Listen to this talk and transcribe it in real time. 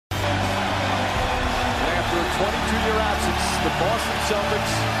22-year absence, the Boston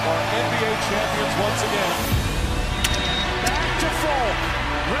Celtics are NBA champions once again. Back to full.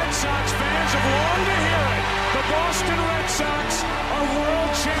 Red Sox fans have longed to hear it. The Boston Red Sox are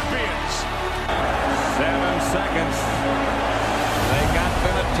world champions. 7 seconds. They got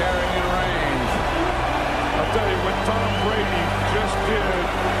Vinatieri in range. I'll tell you, what Tom Brady just did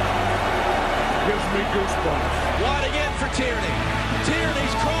gives me goosebumps. Wide again for Tierney.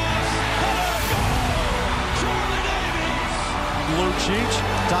 Tierney's cross. Charlie Davis. Lucic,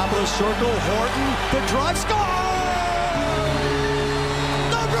 top of the circle. Horton, the drive, score!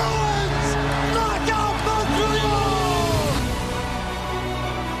 The Bruins knock out Montreal!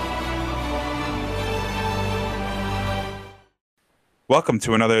 Welcome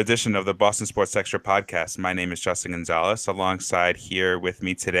to another edition of the Boston Sports Extra podcast. My name is Justin Gonzalez. Alongside here with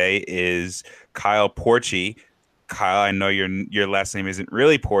me today is Kyle Porchy. Kyle, I know your last name isn't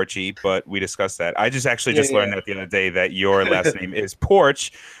really Porchy, but we discussed that. I just learned that the other day that your last name is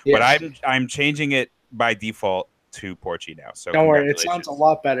Porch, but I'm changing it by default to Porchy now. So don't worry, it sounds a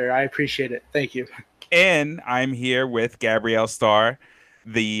lot better. I appreciate it. Thank you. And I'm here with Gabrielle Starr,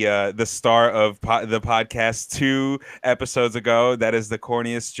 the star of the podcast 2 episodes ago. That is the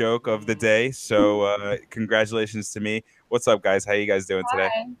corniest joke of the day. So congratulations to me. What's up, guys? How you guys doing today?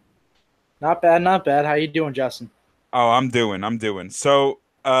 Not bad, not bad. How you doing, Justin? Oh, I'm doing. So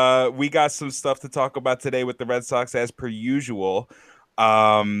we got some stuff to talk about today with the Red Sox as per usual.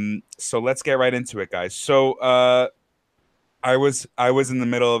 So let's get right into it, guys. So I was in the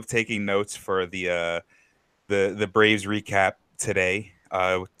middle of taking notes for the Braves recap today.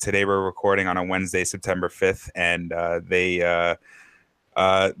 Today we're recording on a Wednesday, September 5th, and they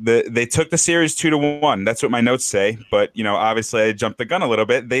took the series 2-1. That's what my notes say. But obviously I jumped the gun a little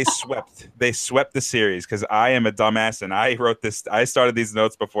bit. They swept the series because I am a dumbass and I wrote this. I started these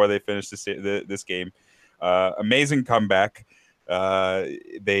notes before they finished this game. Amazing comeback. How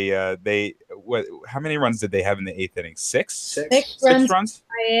many runs did they have in the 8th inning? Six runs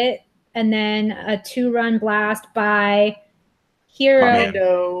by it, and then a 2-run blast by Hero.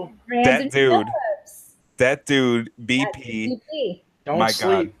 That dude, BP. Don't sleep.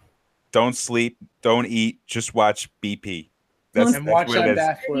 God. Don't sleep. Don't eat. Just watch BP. That's watch that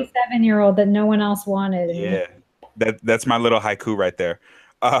bat flip. 37-year-old that no one else wanted. Yeah, that's my little haiku right there.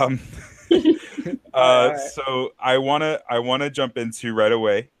 So I wanna jump into right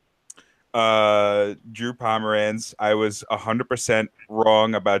away. Drew Pomeranz. I was 100%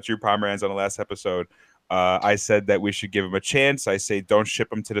 wrong about Drew Pomeranz on the last episode. I said that we should give him a chance. I say don't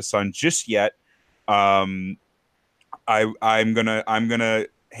ship him to the sun just yet. I'm gonna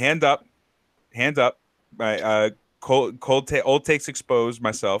hand up. My old takes exposed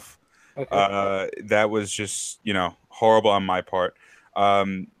myself. Okay. That was just horrible on my part.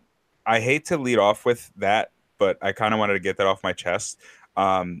 I hate to lead off with that, but I kind of wanted to get that off my chest.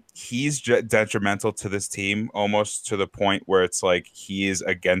 He's detrimental to this team, almost to the point where it's like he is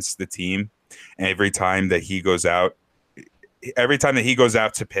against the team. And every time that he goes out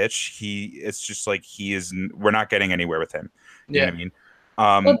to pitch, it's just like we're not getting anywhere with him. You know what I mean?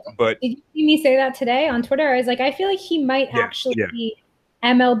 But did you see me say that today on Twitter? I was like, I feel like he might actually be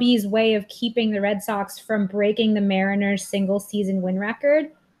MLB's way of keeping the Red Sox from breaking the Mariners' single season win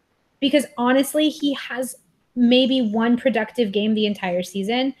record. Because honestly, he has maybe one productive game the entire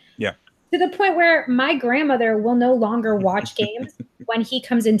season. Yeah. To the point where my grandmother will no longer watch games when he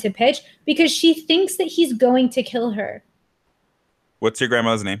comes into pitch because she thinks that he's going to kill her. What's your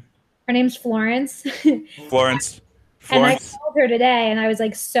grandmother's name? Her name's Florence. Florence. And I called her today and I was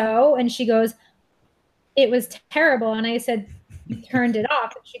like, so? And she goes, it was terrible. And I said, you turned it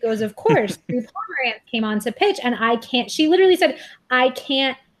off. And she goes, of course. Drew Pomeranz came on to pitch and she literally said, I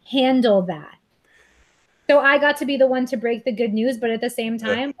can't handle that. So I got to be the one to break the good news, but at the same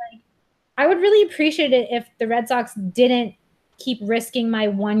time, I would really appreciate it if the Red Sox didn't keep risking my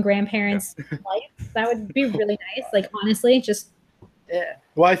one grandparent's life. That would be really nice. Honestly, just. Yeah.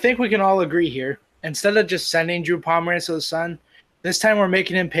 Well, I think we can all agree here. Instead of just sending Drew Pomeranz to the sun, this time we're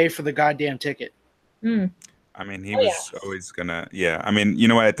making him pay for the goddamn ticket. I mean, he was always gonna. Yeah. I mean, you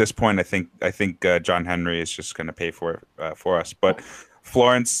know what? At this point, I think John Henry is just gonna pay for us. But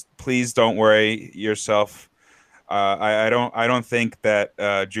Florence, please don't worry yourself. I don't think that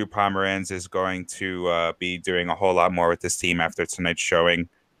Drew Pomeranz is going to be doing a whole lot more with this team after tonight's showing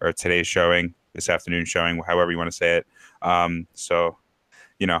or today's showing, this afternoon showing, however you want to say it. So,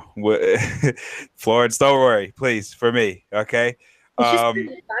 Florence, don't worry, please, for me, okay? It's just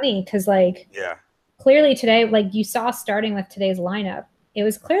really funny because, clearly today, you saw starting with today's lineup, it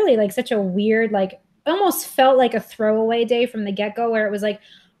was clearly such a weird, almost felt like a throwaway day from the get-go where it was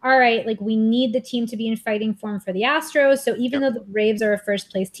all right, like we need the team to be in fighting form for the Astros. So even though the Braves are a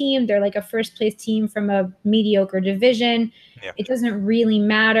first place team, they're like a first place team from a mediocre division. It doesn't really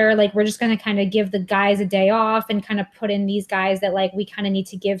matter. Like we're just going to kind of give the guys a day off and kind of put in these guys that like we kind of need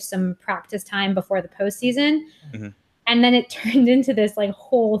to give some practice time before the postseason. And then it turned into this like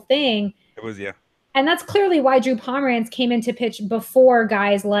whole thing. It was, And that's clearly why Drew Pomeranz came into pitch before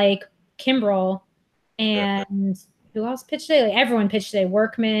guys like Kimbrel and who else pitched today? Like everyone pitched today.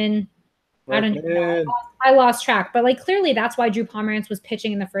 Workman. I don't know. I lost track. But like clearly that's why Drew Pomeranz was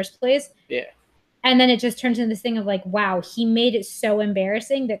pitching in the first place. Yeah. And then it just turns into this thing of like, wow, he made it so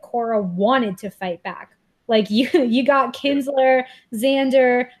embarrassing that Cora wanted to fight back. Like you got Kinsler,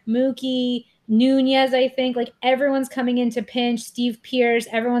 Xander, Mookie, Nunez, I think. Like everyone's coming into pinch. Steve Pearce,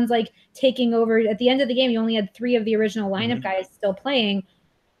 everyone's like taking over. At the end of the game, you only had 3 of the original lineup guys still playing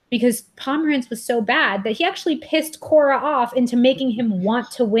because Pomeranz was so bad that he actually pissed Cora off into making him want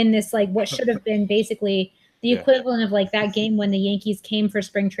to win this, like what should have been basically the equivalent of like that game when the Yankees came for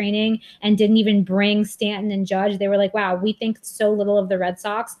spring training and didn't even bring Stanton and Judge. They were like, wow, we think so little of the Red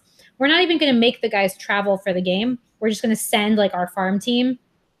Sox. We're not even going to make the guys travel for the game. We're just going to send like our farm team.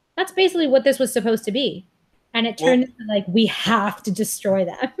 That's basically what this was supposed to be. And it turned into like, we have to destroy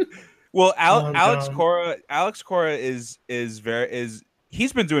them. Well, Alex Cora is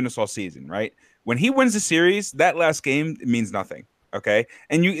he's been doing this all season, right? When he wins the series, that last game means nothing. Okay.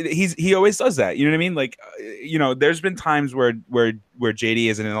 And he always does that. You know what I mean? Like, there's been times where JD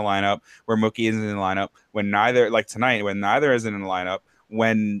isn't in the lineup, where Mookie isn't in the lineup, when neither, like tonight, when neither isn't in the lineup,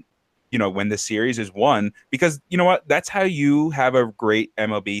 when the series is won, because you know what? That's how you have a great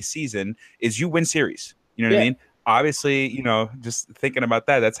MLB season is you win series. You know what I mean? Obviously, just thinking about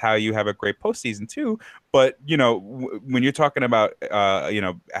that, that's how you have a great postseason too. But, when you're talking about,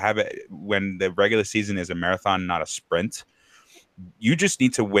 when the regular season is a marathon, not a sprint, you just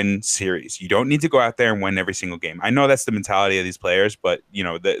need to win series. You don't need to go out there and win every single game. I know that's the mentality of these players, but,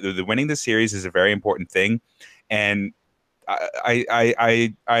 the winning the series is a very important thing. And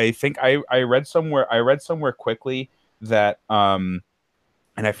I think I read somewhere quickly that, and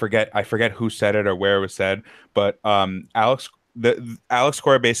I forget who said it or where it was said, but Alex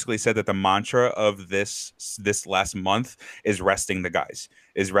Cora basically said that the mantra of this last month is resting the guys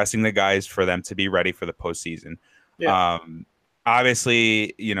for them to be ready for the postseason. Yeah.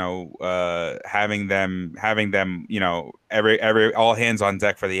 Obviously, having them, every all hands on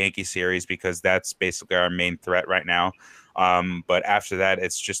deck for the Yankee series, because that's basically our main threat right now. But after that,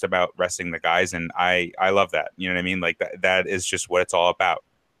 it's just about resting the guys, and I love that. You know what I mean? Like that is just what it's all about.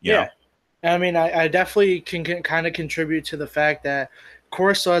 You know? I mean, I definitely can kind of contribute to the fact that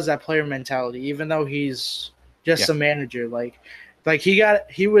Cora still has that player mentality, even though he's just a manager. Like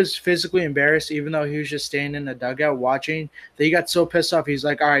he was physically embarrassed, even though he was just standing in the dugout watching. That he got so pissed off. He's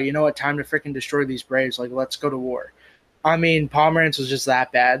like, all right, you know what? Time to freaking destroy these Braves. Like, let's go to war. I mean, Pomeranz was just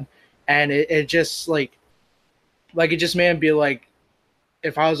that bad, and it just like it just made him be like,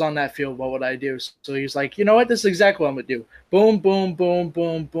 if I was on that field, what would I do? So he's like, you know what? This is exactly what I'm going to do. Boom, boom, boom,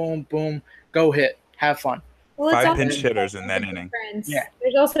 boom, boom, boom. Go hit. Have fun. Well, 5 pinch hitters in that inning. Yeah.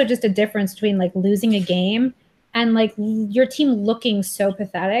 There's also just a difference between like losing a game and like your team looking so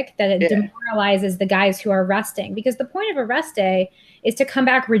pathetic that it demoralizes the guys who are resting. Because the point of a rest day is to come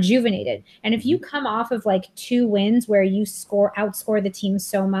back rejuvenated. And if you come off of like 2 wins where you outscore the team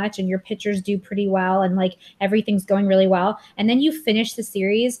so much and your pitchers do pretty well and like everything's going really well, and then you finish the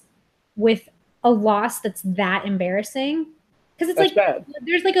series with a loss that's that embarrassing, because it's bad.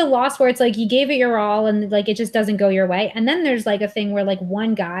 There's like a loss where it's like you gave it your all and like it just doesn't go your way, and then there's like a thing where like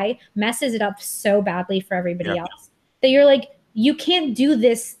one guy messes it up so badly for everybody else that you're like, you can't do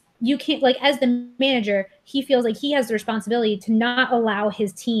this. You can't, like, as the manager, he feels like he has the responsibility to not allow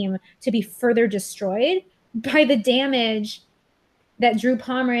his team to be further destroyed by the damage that Drew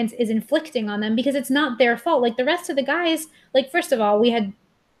Pomeranz is inflicting on them, because it's not their fault. Like the rest of the guys, like, first of all, we had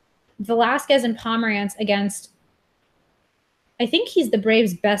Velasquez and Pomeranz against, I think he's the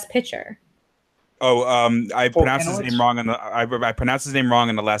Braves' best pitcher. Oh, I pronounced his name wrong I pronounced his name wrong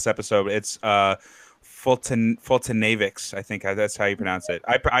in the last episode. It's Fultonavix, I think that's how you pronounce it.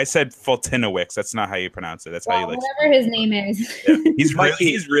 I said Fultinowicz. That's not how you pronounce it. That's how you like whatever his name is. Yeah. He's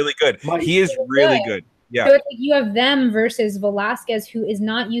really good. He is really good. Yeah. So it's like you have them versus Velasquez, who is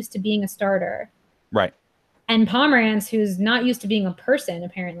not used to being a starter. Right. And Pomeranz, who's not used to being a person,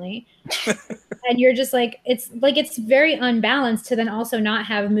 apparently. And you're just like, it's very unbalanced to then also not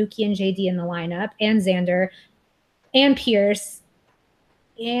have Mookie and JD in the lineup, and Xander, and Pearce,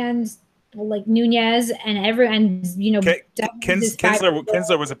 and like Nunez, and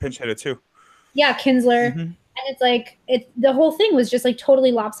Kinsler was a pinch hitter too. Yeah, Kinsler. Mm-hmm. And it's like the whole thing was just like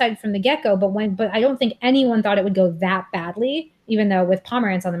totally lopsided from the get-go. But I don't think anyone thought it would go that badly, even though with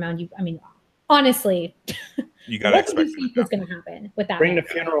Pomerantz on the mound, honestly, you gotta expect what's going to happen with that. Bring the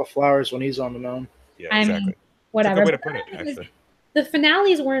funeral flowers when he's on the mound. Yeah, exactly. Whatever. That's a good way to put it, actually. The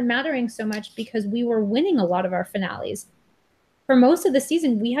finales weren't mattering so much because we were winning a lot of our finales. For most of the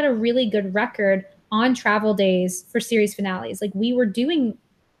season, we had a really good record on travel days for series finales. Like we were doing,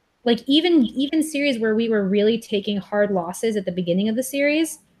 like even series where we were really taking hard losses at the beginning of the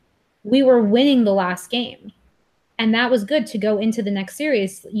series, we were winning the last game. And that was good to go into the next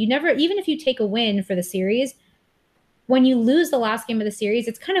series. You never, even if you take a win for the series, when you lose the last game of the series,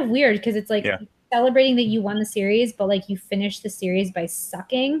 it's kind of weird because it's like celebrating that you won the series, but like you finished the series by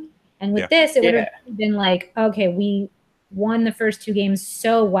sucking. And with this, it would have been like, okay, we won the first 2 games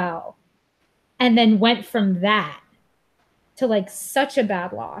so well, and then went from that to like such a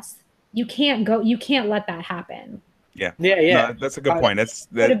bad loss. You can't let that happen. Yeah. No, that's a good point.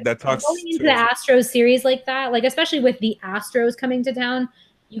 That talks going into the Astros series like that, like especially with the Astros coming to town,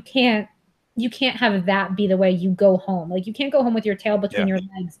 you can't have that be the way you go home. Like you can't go home with your tail between your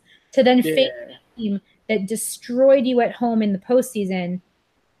legs to then face a team that destroyed you at home in the postseason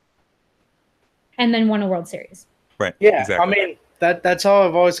and then won a World Series. Right. Yeah. Exactly. I mean, that's how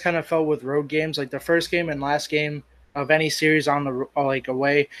I've always kind of felt with road games. Like the first game and last game of any series on the like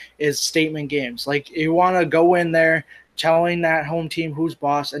away is statement games. Like you want to go in there telling that home team who's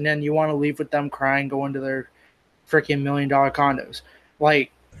boss, and then you want to leave with them crying, go into their freaking $1 million condos.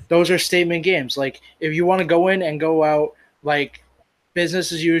 Like those are statement games. Like if you want to go in and go out like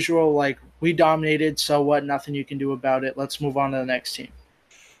business as usual, like we dominated, so what? Nothing you can do about it. Let's move on to the next team.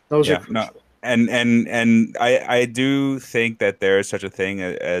 Those are crucial. No. And I do think that there is such a thing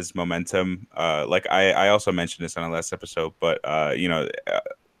as momentum. Like I also mentioned this on the last episode, but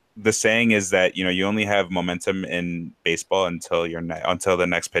the saying is that you only have momentum in baseball until the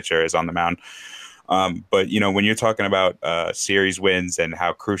next pitcher is on the mound. But when you're talking about series wins and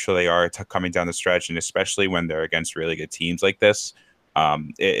how crucial they are to coming down the stretch, and especially when they're against really good teams like this,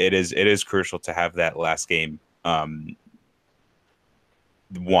 it is crucial to have that last game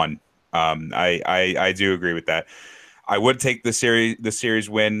won. I do agree with that. I would take the series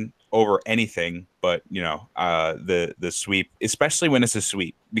win over anything, but the sweep, especially when it's a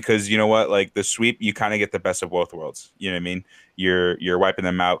sweep, because you know what, like the sweep, you kind of get the best of both worlds. You know what I mean? You're wiping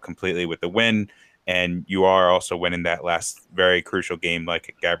them out completely with the win, and you are also winning that last very crucial game,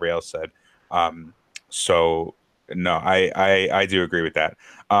 like Gabrielle said. So no, I do agree with that.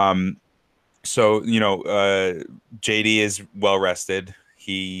 So JD is well rested.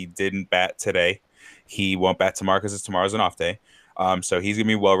 He didn't bat today. He won't bat tomorrow because tomorrow's an off day. So he's going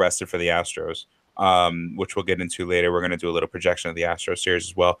to be well rested for the Astros, which we'll get into later. We're going to do a little projection of the Astros series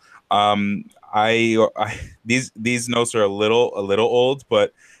as well. These notes are a little old,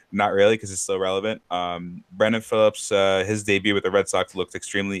 but not really because it's still relevant. Brendan Phillips, his debut with the Red Sox looked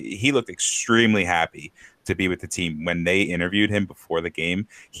extremely happy to be with the team. When they interviewed him before the game,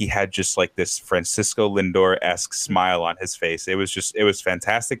 he had just like this Francisco Lindor-esque smile on his face. It was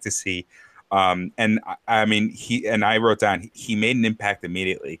fantastic to see. And I mean, I wrote down, he made an impact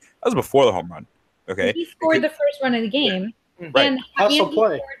immediately. That was before the home run. Okay. He scored the first run of the game. Yeah. Right. Hustle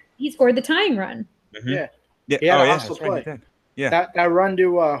play. He scored the tying run. Mm-hmm. Yeah. Yeah. Hustle play. Right, yeah. That run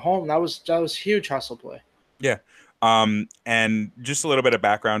to home, that was huge hustle play. Yeah. And just a little bit of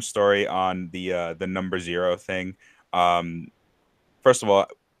background story on the number 0 thing. First of all,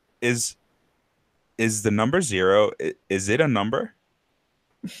 is the number 0, is it a number?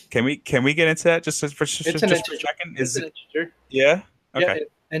 Can we get into that just for a second? Is it an integer? Yeah. Okay.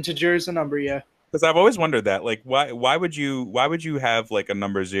 Yeah, integer is a number. Yeah. Because I've always wondered that, like, why would you have like a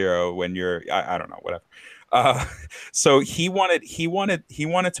number 0 when you're I don't know, whatever. So he wanted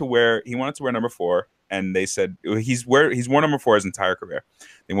to wear number 4, and they said he's worn number 4 his entire career.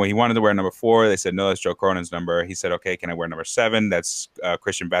 And when he wanted to wear number 4, they said no, that's Joe Cronin's number. He said, okay, can I wear number 7? That's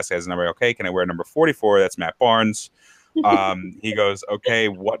Christian Vasquez's number. Okay, can I wear number 44? That's Matt Barnes. He goes, okay,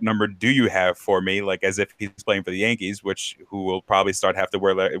 what number do you have for me? Like as if he's playing for the Yankees, who will probably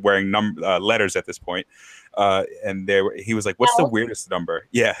wearing letters at this point. And he was like, what's the weirdest number?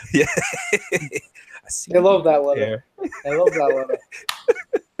 Yeah. I love that letter. I love that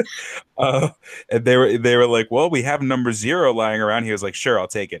letter. And they were like, well, we have number 0 lying around. He was like, sure, I'll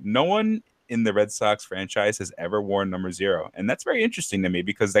take it. No one in the Red Sox franchise has ever worn number 0. And that's very interesting to me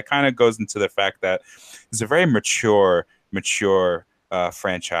because that kind of goes into the fact that it's a very mature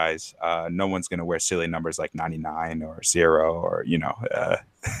franchise. No one's going to wear silly numbers like 99 or 0 or,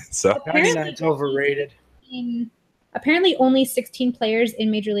 so. 99's overrated. apparently only 16 players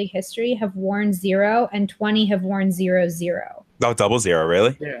in Major League history have worn 0 and 20 have worn 0-0. Oh, 0-0,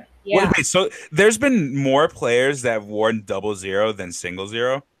 really? Yeah. Yeah. Wait, so there's been more players that have worn 0-0 than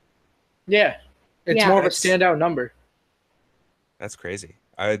 0? Yeah. It's more of a standout number. That's crazy.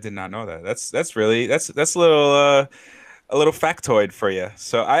 I did not know that. That's a little factoid for you.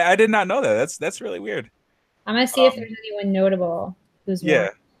 So I did not know that. That's really weird. I'm gonna see if there's anyone notable who's Yeah. won.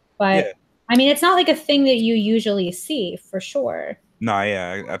 But Yeah. I mean, it's not like a thing that you usually see for sure. No,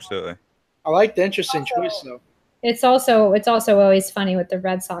 yeah, absolutely. I like the interesting choice though. It's also always funny with the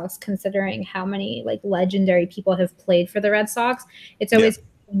Red Sox, considering how many like legendary people have played for the Red Sox. It's always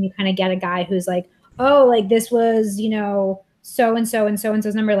when you kind of get a guy who's like, oh, like this was, so and so and so and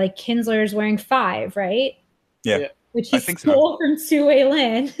so's number. Like Kinsler's wearing 5, right? Yeah. Which he stole from Sue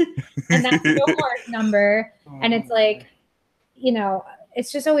Lin, and that's Yomar's number. And it's like,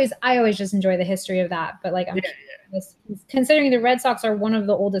 it's just I always just enjoy the history of that. But like, considering the Red Sox are one of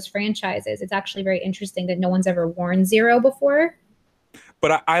the oldest franchises, it's actually very interesting that no one's ever worn 0 before.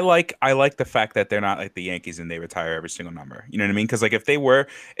 But I like the fact that they're not like the Yankees and they retire every single number. You know what I mean? Because like if they were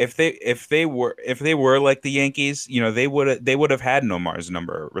like the Yankees, they would have had Nomar's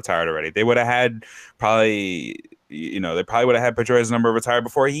number retired already. They would have had probably they probably would have had Pedroia's number retired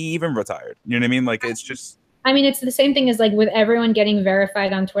before he even retired. You know what I mean? Like it's just. I mean, it's the same thing as like with everyone getting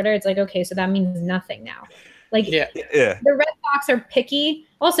verified on Twitter. It's like, okay, so that means nothing now. Like, yeah. The Red Sox are picky.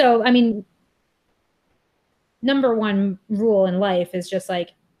 Also, I mean, number one rule in life is just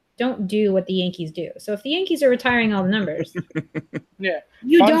like, don't do what the Yankees do. So if the Yankees are retiring all the numbers,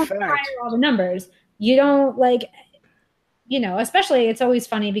 you don't retire all the numbers. You don't especially it's always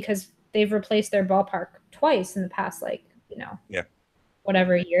funny because they've replaced their ballpark twice in the past,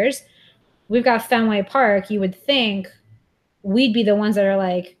 whatever years. We've got Fenway Park. You would think we'd be the ones that are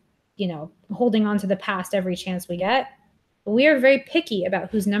like, holding on to the past every chance we get. But we are very picky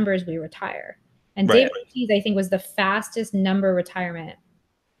about whose numbers we retire. And David Ortiz, I think, was the fastest number retirement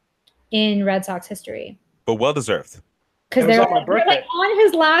in Red Sox history. But well deserved. Because they're like on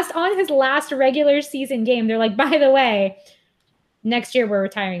his last regular season game, they're like, by the way, next year we're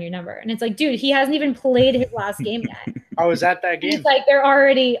retiring your number. And it's like, dude, he hasn't even played his last game yet. I was at that game. It's like they're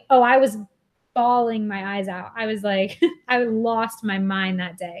already, I was bawling my eyes out. I was like, I lost my mind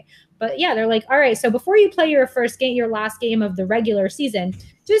that day. But yeah, they're like, all right, so before you play your last game of the regular season,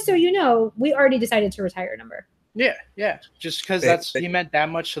 just so you know, we already decided to retire your number. Yeah. Just because he meant that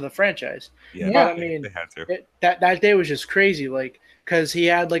much to the franchise. Yeah. But I mean, they had to. That day was just crazy. Like, because he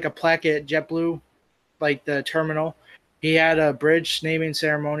had like a plaque at JetBlue, like the terminal. He had a bridge naming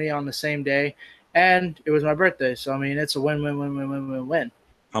ceremony on the same day, and it was my birthday. So I mean, it's a win.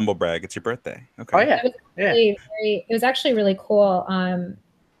 Humble brag. It's your birthday. Okay. Oh yeah. It was actually really cool. I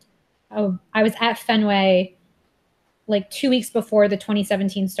was at Fenway like 2 weeks before the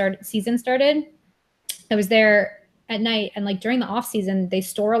 2017 season started. I was there at night, and like during the off season, they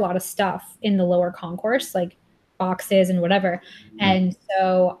store a lot of stuff in the lower concourse, like boxes and whatever. And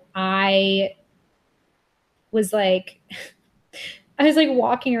so I was like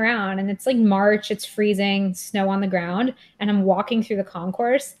walking around, and it's like March, it's freezing, snow on the ground, and I'm walking through the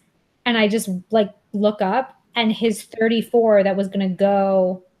concourse, and I just like look up, and his 34 that was going to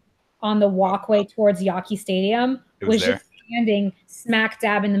go on the walkway towards Yawkey Stadium was just standing smack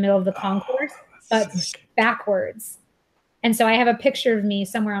dab in the middle of the concourse, but backwards. And so I have a picture of me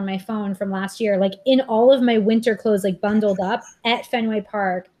somewhere on my phone from last year, like in all of my winter clothes, like bundled up at Fenway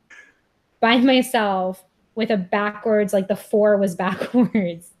Park by myself with a backwards, like the 4 was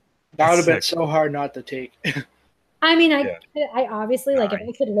backwards. That would have been so hard not to take. I mean, I obviously, like, if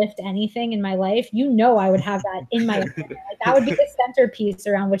I could lift anything in my life, I would have that in my apartment. Like, that would be the centerpiece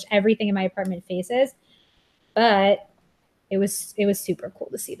around which everything in my apartment faces. But it was super cool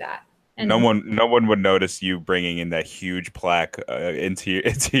to see that. And no one would notice you bringing in that huge plaque into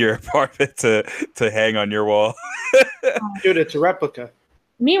your apartment to hang on your wall. Dude, it's a replica.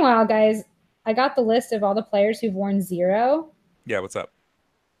 Meanwhile, guys, I got the list of all the players who've worn 0. Yeah, what's up?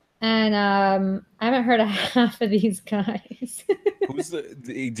 And I haven't heard of half of these guys.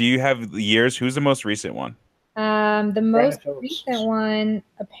 Do you have years? Who's the most recent one? The most recent one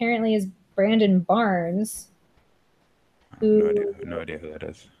apparently is Brandon Barnes. No idea who that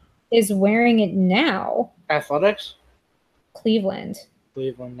is. Is wearing it now. Athletics? Cleveland.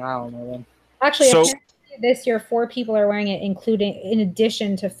 I don't know them. Actually, this year 4 people are wearing it, including, in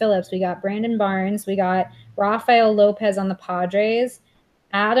addition to Phillips, we got Brandon Barnes, we got Rafael Lopez on the Padres,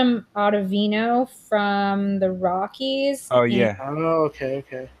 Adam Ottavino from the Rockies. Oh, yeah. Oh,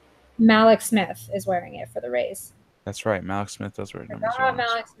 okay. Mallex Smith is wearing it for the Rays. That's right. Mallex Smith does wear numbers.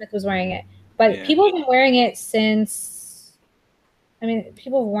 Mallex Smith was wearing it. But people have been wearing it since. I mean,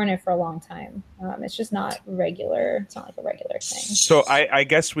 people have worn it for a long time. It's just not regular. It's not like a regular thing. So I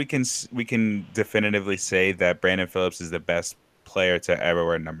guess we can definitively say that Brandon Phillips is the best player to ever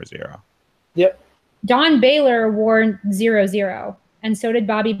wear number 0. Yep. Don Baylor wore 00, and so did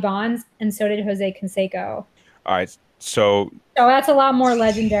Bobby Bonds, and so did Jose Canseco. All right, so that's a lot more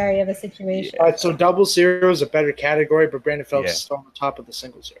legendary of a situation. All right, so double 0 is a better category, but Brandon Phillips is still on the top of the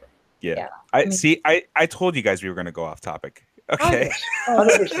single 0. Yeah. I told you guys we were going to go off topic. Okay.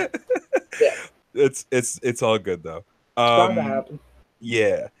 100%. Yeah. It's all good though. It's bound to happen.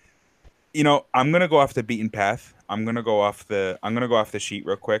 Yeah. You know, I'm gonna go off the beaten path. I'm gonna go off the sheet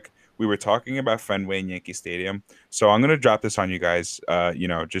real quick. We were talking about Fenway and Yankee Stadium, so I'm gonna drop this on you guys.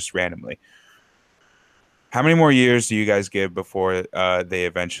 Just randomly. How many more years do you guys give before they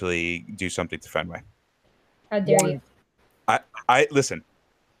eventually do something to Fenway? How dare you? I listen.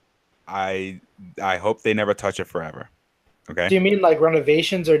 I hope they never touch it forever. Okay. Do you mean like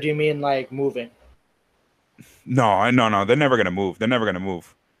renovations or do you mean like moving? No. They're never gonna move.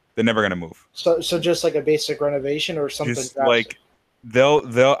 So just like a basic renovation or something. Just drastic? like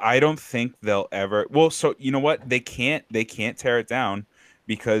they'll. I don't think they'll ever. Well, so you know what? They can't tear it down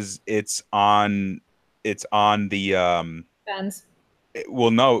because it's on the Fence.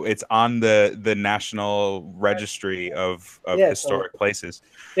 Well, no, it's on the National Registry of Historic Places.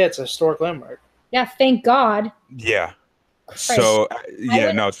 Yeah, it's a historic landmark. Yeah, thank God. Yeah. Christ. So I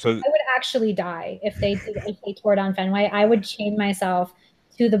would actually die if they tore down Fenway. I would chain myself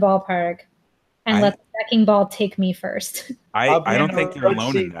to the ballpark and let the wrecking ball take me first. I don't think you're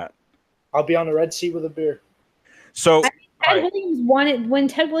alone in that. I'll be on the red seat with a beer. So Williams wanted, when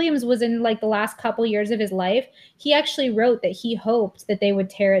Ted Williams was in like the last couple years of his life, he actually wrote that he hoped that they would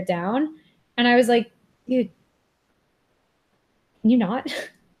tear it down, and I was like, dude, can you not?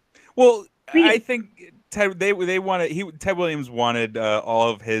 Well, I think Ted Williams wanted all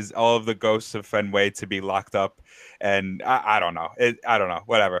of the ghosts of Fenway to be locked up, and I don't know. I don't know.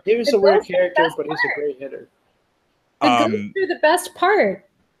 Whatever. He was a weird character, but he's a great hitter. The ghosts are the best part.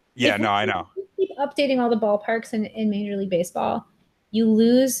 Yeah, no, I know. You keep updating all the ballparks in Major League Baseball, you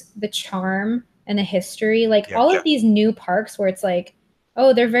lose the charm and the history. Like all of these new parks where it's like,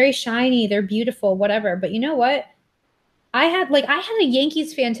 oh, they're very shiny, they're beautiful, whatever. But you know what? I had a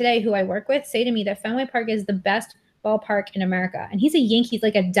Yankees fan today who I work with say to me that Fenway Park is the best ballpark in America. And he's a Yankees,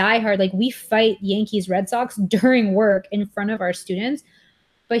 like a diehard, like we fight Yankees Red Sox during work in front of our students.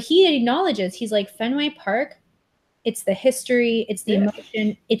 But he acknowledges, he's like, Fenway Park, it's the history, it's the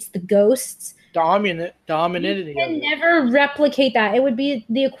emotion, it's the ghosts. Dominant. You can never replicate that. It would be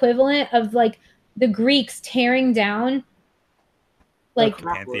the equivalent of like the Greeks tearing down like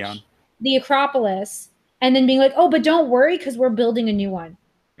the Acropolis and then being like, oh, but don't worry because we're building a new one.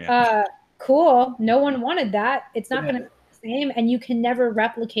 Yeah. Cool. No one wanted that. It's not going to be the same, and you can never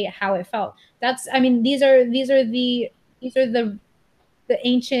replicate how it felt. These are the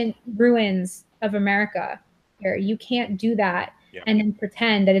ancient ruins of America. Here, you can't do that and then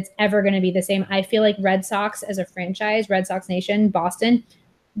pretend that it's ever going to be the same. I feel like Red Sox as a franchise, Red Sox Nation, Boston,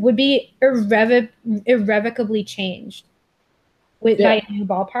 would be irrevocably changed by a new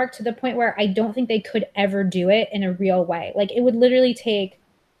ballpark to the point where I don't think they could ever do it in a real way. Like it would literally take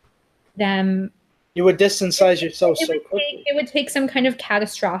them. You would distance yourself so quickly. It would take some kind of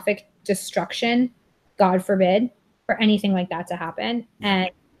catastrophic destruction, God forbid, for anything like that to happen. And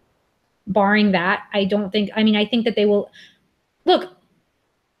barring that, I think that they will. Look,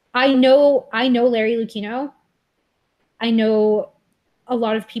 I know Larry Lucchino. I know a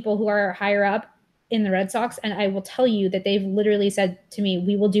lot of people who are higher up in the Red Sox, and I will tell you that they've literally said to me,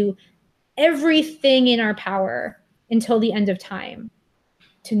 we will do everything in our power until the end of time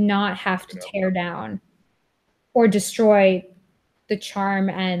to not have to tear down or destroy the charm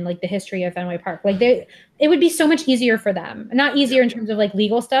and like the history of Fenway Park. Like it would be so much easier for them. Not easier in terms of like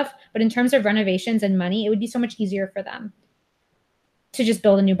legal stuff, but in terms of renovations and money, it would be so much easier for them to just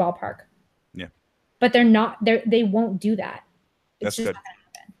build a new ballpark. Yeah. But they won't do that. That's good.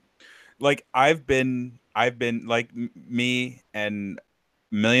 Like I've been like me and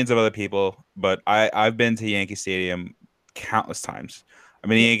millions of other people, but I've been to Yankee Stadium countless times. I've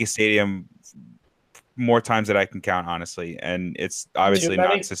been to Yankee Stadium more times than I can count, honestly, and it's obviously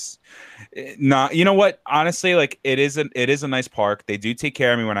not. You know what? Honestly, like it is a nice park. They do take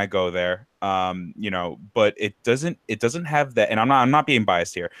care of me when I go there. But it doesn't have that. And I'm not being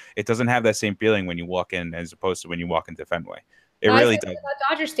biased here. It doesn't have that same feeling when you walk in as opposed to when you walk into Fenway. It really does. I was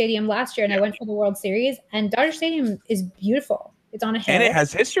at Dodger Stadium last year, and I went for the World Series, and Dodger Stadium is beautiful. It's on a hill, and it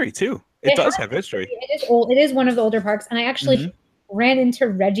has history too. It does have history. It is old. It is one of the older parks, and I actually ran into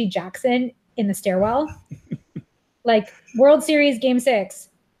Reggie Jackson in the stairwell. Like World Series Game 6,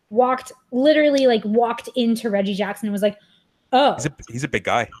 walked into Reggie Jackson and was like, "Oh, he's a big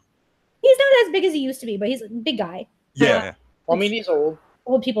guy. He's not as big as he used to be, but he's a big guy." Yeah. I mean, he's old.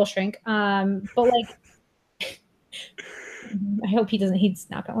 Old people shrink. But like, I hope he doesn't. He's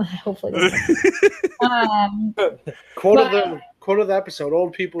not gonna. Hopefully, doesn't. Quote of the episode: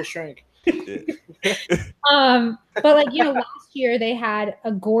 "Old people shrink." But like last year they had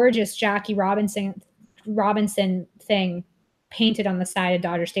a gorgeous Jackie Robinson thing painted on the side of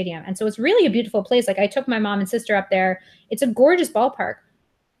Dodger Stadium, and so it's really a beautiful place. Like I took my mom and sister up there. It's a gorgeous ballpark,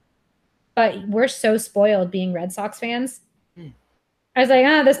 but we're so spoiled being Red Sox fans. I was like,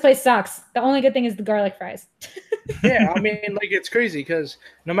 this place sucks. The only good thing is the garlic fries. Yeah, I mean, like it's crazy because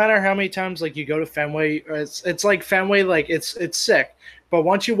no matter how many times like you go to Fenway, it's like Fenway, like it's sick. But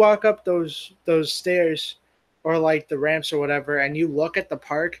once you walk up those stairs or like the ramps or whatever, and you look at the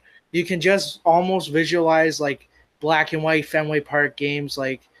park, you can just almost visualize like black and white Fenway Park games,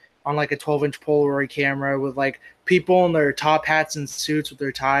 like on like a 12-inch Polaroid camera with like people in their top hats and suits with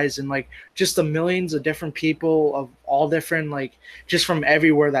their ties, and like just the millions of different people of all different, like just from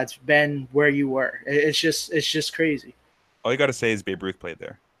everywhere that's been where you were. It's just crazy. All you got to say is Babe Ruth played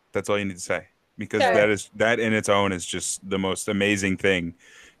there. That's all you need to say, because Sure. that in its own is just the most amazing thing.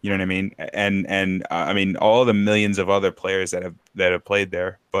 You know what I mean? And I mean all the millions of other players that have played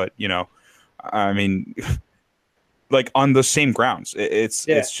there, but I mean. Like on the same grounds, it's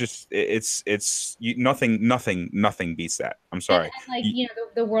nothing beats that. I'm sorry. And like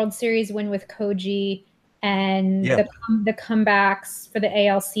the World Series win with Koji, and the comebacks for the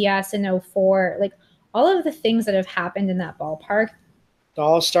ALCS in 2004, like all of the things that have happened in that ballpark. The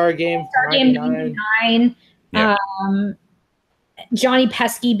All-Star game, 99. Yeah. Johnny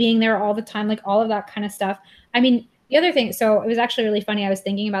Pesky being there all the time, like all of that kind of stuff. I mean, the other thing, so it was actually really funny. I was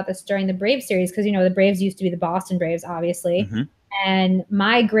thinking about this during the Braves series because, the Braves used to be the Boston Braves, obviously. Mm-hmm. And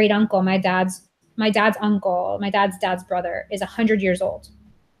my great uncle, my dad's uncle, my dad's brother is 100 years old.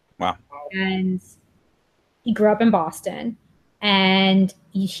 Wow. And he grew up in Boston. And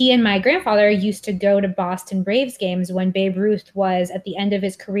he and my grandfather used to go to Boston Braves games when Babe Ruth was at the end of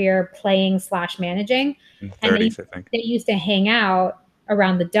his career playing/managing. In the 30s, I think. They used to hang out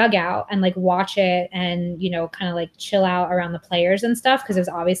around the dugout and like watch it and kind of like chill out around the players and stuff, because it was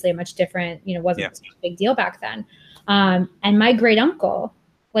obviously a much different, wasn't such a big deal back then. And my great uncle,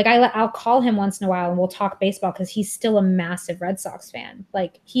 like I'll call him once in a while and we'll talk baseball because he's still a massive Red Sox fan.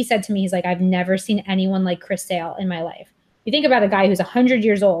 Like he said to me, he's like, I've never seen anyone like Chris Sale in my life. You think about a guy who's 100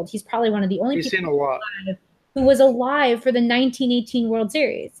 years old, he's probably one of the only people who was alive for the 1918 World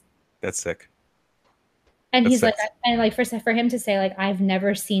Series. That's sick. And he's like, and like for him to say, like, I've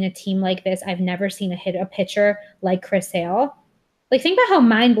never seen a team like this. I've never seen a pitcher like Chris Sale. Like, think about how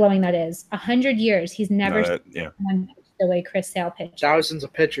mind blowing that is. 100 years, he's never seen someone pitch the way Chris Sale pitched. Thousands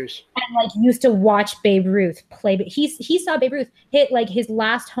of pitchers. And like used to watch Babe Ruth play. But he saw Babe Ruth hit like his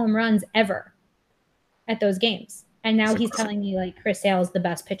last home runs ever at those games. And now he's telling me like Chris Sale is the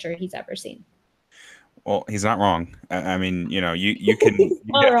best pitcher he's ever seen. Well, he's not wrong. I mean, you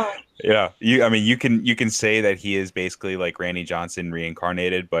can, you can say that he is basically like Randy Johnson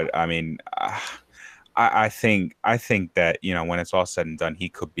reincarnated, but I mean, I think that when it's all said and done, he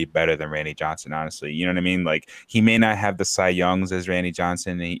could be better than Randy Johnson. Honestly, you know what I mean? Like he may not have the Cy Youngs as Randy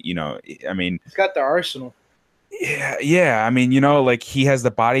Johnson. I mean, he's got the arsenal. Yeah. I mean, like he has the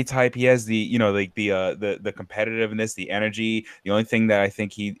body type, he has the, like the competitiveness, the energy. The only thing that I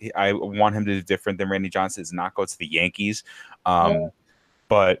think I want him to do different than Randy Johnson is not go to the Yankees.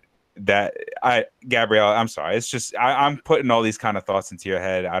 But Gabrielle, I'm sorry. It's just I'm putting all these kind of thoughts into your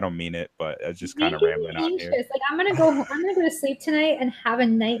head. I don't mean it, but it's just kind of rambling on here. Like I'm gonna go to sleep tonight and have a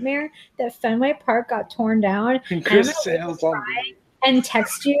nightmare that Fenway Park got torn down, and Chris Sale's on and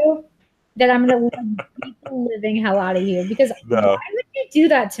text you that I'm gonna beat the living hell out of you, because why would you do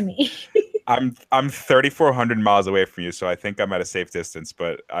that to me? I'm 3,400 miles away from you, so I think I'm at a safe distance,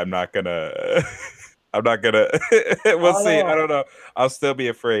 but I'm not gonna we'll see. I don't know. I'll still be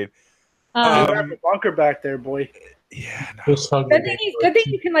afraid. You have a bunker back there, boy. Yeah. No. Good thing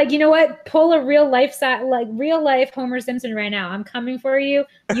you can, like, pull a real life Homer Simpson right now. I'm coming for you.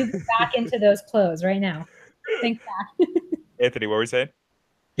 You get back into those clothes right now. Think back. Anthony, what were we saying?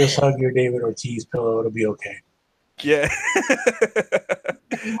 Just hug your David Ortiz pillow. It'll be okay. Yeah.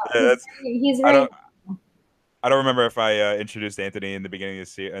 He's right. I don't remember if I introduced Anthony in the beginning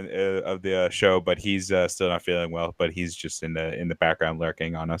of the show, but he's still not feeling well. But he's just in the background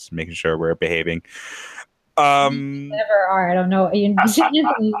lurking on us, making sure we're behaving. Never are. I don't know. I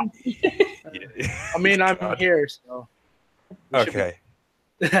mean, I'm here, so okay.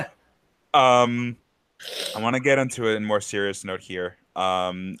 I want to get into a more serious note here.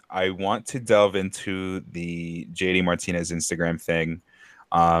 I want to delve into the JD Martinez Instagram thing.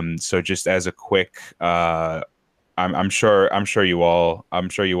 So just as a quick, I'm sure you all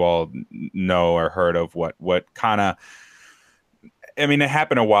know or heard of what kind of. I mean, it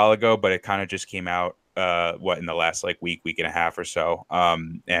happened a while ago, but it kind of just came out in the last like week and a half or so.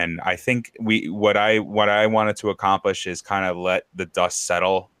 And I think what I wanted to accomplish is kind of let the dust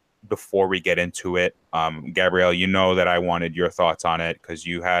settle before we get into it. Gabrielle, you know that I wanted your thoughts on it because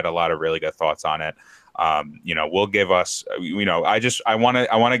you had a lot of really good thoughts on it. We'll give us, I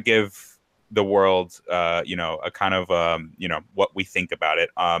want to give the world, a kind of, what we think about it.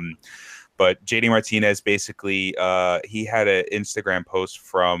 But JD Martinez basically, he had an Instagram post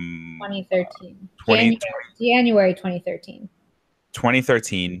from 2013, January 2013.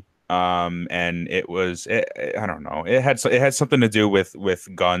 2013. And it was, I don't know, it had something to do with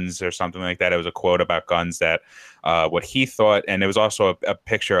guns or something like that. It was a quote about guns that what he thought, and it was also a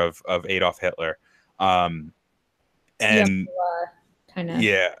picture of Adolf Hitler. And kind of.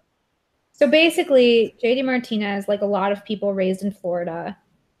 Yeah. So basically, JD Martinez, like a lot of people raised in Florida,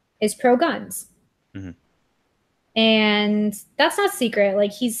 is pro-guns. Mm-hmm. And that's not secret.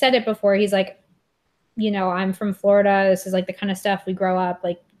 Like, he's said it before. He's like, I'm from Florida. This is like the kind of stuff we grow up,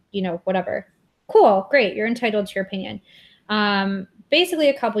 like, whatever. Cool. Great. You're entitled to your opinion. Basically,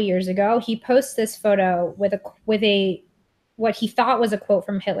 a couple years ago, he posts this photo with what he thought was a quote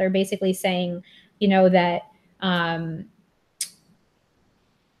from Hitler, basically saying, that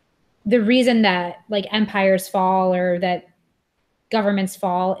the reason that like empires fall or that governments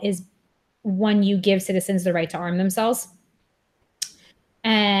fall is when you give citizens the right to arm themselves.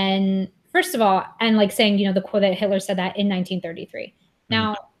 And first of all, and like saying, the quote that Hitler said that in 1933. Mm-hmm.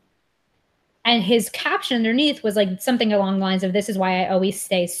 Now, and his caption underneath was like something along the lines of, "This is why I always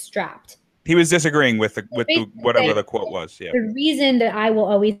stay strapped." He was disagreeing with whatever the quote was. Yeah. The reason that I will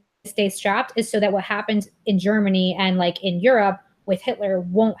always stay strapped is so that what happened in Germany and like in Europe with Hitler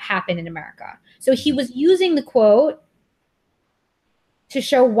won't happen in America. So he was using the quote to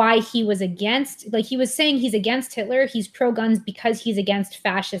show why he was against, like he was saying he's against Hitler, he's pro-guns because he's against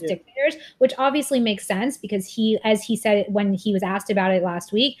fascist dictators, which obviously makes sense because he, as he said when he was asked about it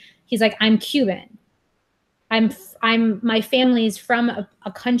last week, he's like, I'm Cuban. My family's from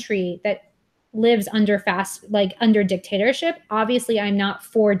a country that lives under under dictatorship. Obviously, I'm not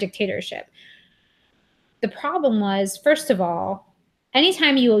for dictatorship. The problem was, first of all,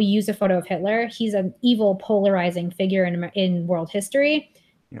 anytime you will use a photo of Hitler, he's an evil, polarizing figure in world history.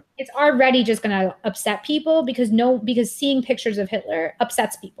 Yep. It's already just going to upset people because seeing pictures of Hitler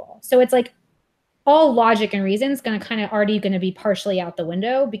upsets people. So it's like all logic and reason is going to be partially out the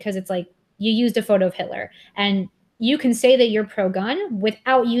window because it's like you used a photo of Hitler and you can say that you're pro-gun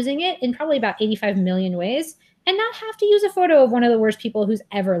without using it in probably about 85 million ways and not have to use a photo of one of the worst people who's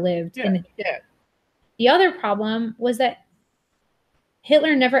ever lived. The other problem was that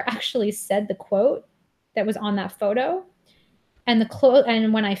Hitler never actually said the quote that was on that photo. And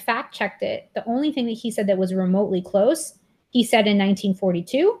when I fact checked it, the only thing that he said that was remotely close, he said in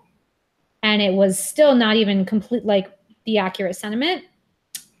 1942, and it was still not even complete, like the accurate sentiment.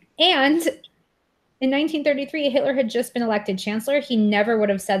 And in 1933, Hitler had just been elected chancellor. He never would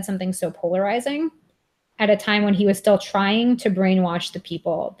have said something so polarizing at a time when he was still trying to brainwash the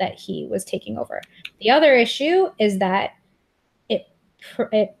people that he was taking over. The other issue is that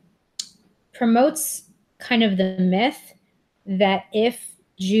it promotes kind of the myth that if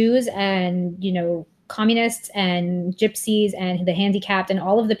Jews and, communists and gypsies and the handicapped and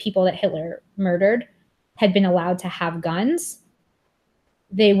all of the people that Hitler murdered had been allowed to have guns,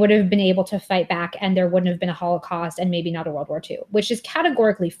 they would have been able to fight back and there wouldn't have been a Holocaust and maybe not a World War II, which is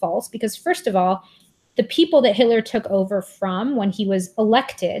categorically false because, first of all, the people that Hitler took over from when he was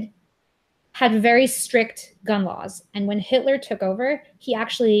elected had very strict gun laws. And when Hitler took over, he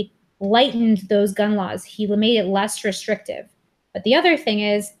actually lightened those gun laws. He made it less restrictive. But the other thing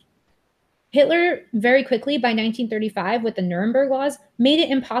is, Hitler very quickly, by 1935, with the Nuremberg laws, made it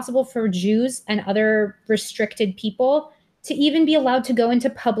impossible for Jews and other restricted people to even be allowed to go into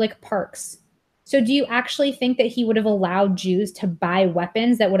public parks. So do you actually think that he would have allowed Jews to buy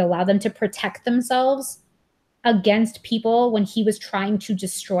weapons that would allow them to protect themselves against people when he was trying to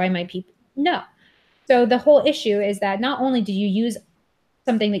destroy my people? No. So the whole issue is that not only did you use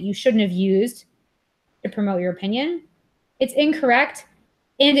something that you shouldn't have used to promote your opinion, it's incorrect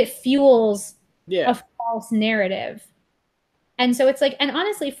and it fuels a false narrative. And so it's like, and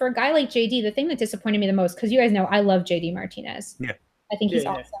honestly, for a guy like JD, the thing that disappointed me the most, because you guys know I love JD Martinez. Yeah. I think he's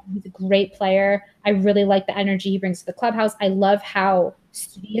awesome. He's a great player. I really like the energy he brings to the clubhouse. I love how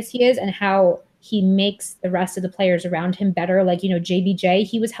studious he is and how he makes the rest of the players around him better. Like, JBJ,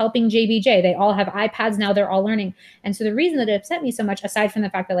 he was helping JBJ. They all have iPads now. They're all learning. And so the reason that it upset me so much, aside from the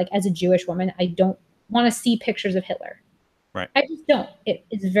fact that, like, as a Jewish woman, I don't want to see pictures of Hitler. Right. I just don't.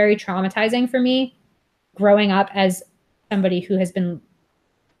 It's very traumatizing for me growing up as somebody who has been,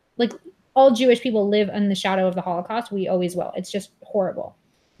 like, all Jewish people live in the shadow of the Holocaust. We always will. It's just horrible.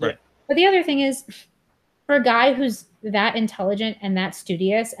 Right. But the other thing is, for a guy who's that intelligent and that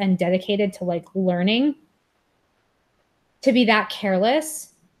studious and dedicated to, like, learning, to be that careless,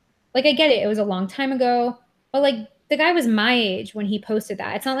 like, I get it. It was a long time ago, but, like, the guy was my age when he posted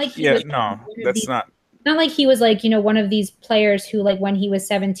that. It's not like he was not like he was, like, one of these players who, like, when he was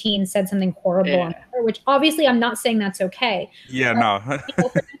 17 said something horrible on Twitter, which obviously I'm not saying that's okay. Yeah, but, for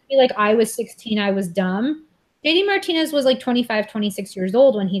him to be like, I was 16, I was dumb. JD Martinez was like 25, 26 years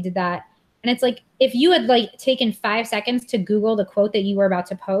old when he did that. And it's like, if you had, like, taken 5 seconds to Google the quote that you were about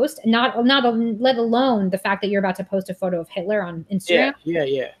to post, not let alone the fact that you're about to post a photo of Hitler on Instagram.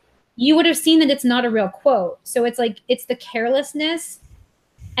 Yeah. You would have seen that it's not a real quote. So it's like, it's the carelessness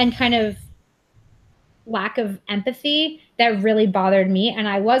and kind of lack of empathy that really bothered me. And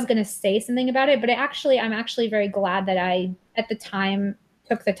I was going to say something about it, but I'm actually very glad that I, at the time,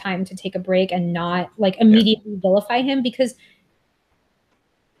 took the time to take a break and not, like, immediately vilify him, because,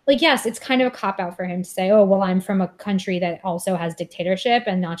 like, yes, it's kind of a cop-out for him to say, oh, well, I'm from a country that also has dictatorship,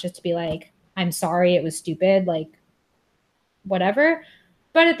 and not just to be like, I'm sorry, it was stupid, like, whatever.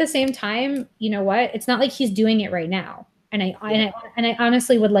 But at the same time, you know what? It's not like he's doing it right now. And I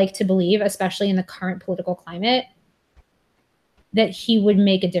honestly would like to believe, especially in the current political climate, that he would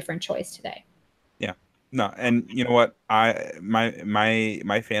make a different choice today. Yeah. No, and you know what?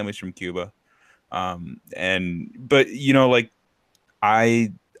 My family's from Cuba. But like,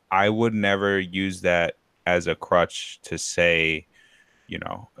 I would never use that as a crutch to say,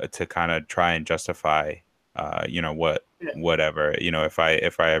 to kind of try and justify whatever, if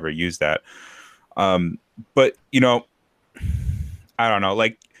I ever use that. But I don't know,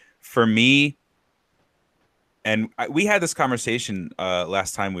 like, for me, and we had this conversation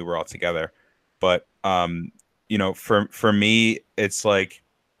last time we were all together, but for me, it's like,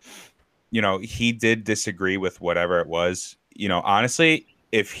 he did disagree with whatever it was. Honestly,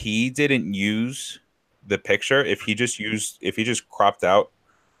 if he didn't use the picture, if he just cropped out,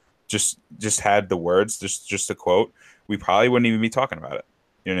 just had the words, just a quote, we probably wouldn't even be talking about it.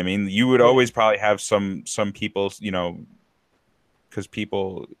 You know what I mean? You would always probably have some people, because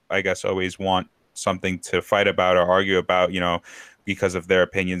people, I guess, always want something to fight about or argue about, because of their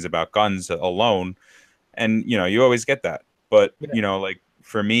opinions about guns alone. And, you always get that. But, like,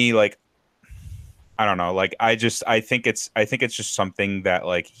 for me, like, I don't know, like, I think it's just something that,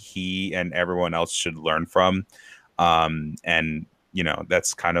 like, he and everyone else should learn from. And,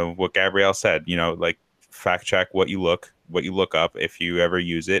 that's kind of what Gabrielle said, like, fact check what you look up if you ever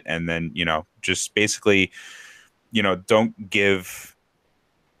use it. And then, just basically, don't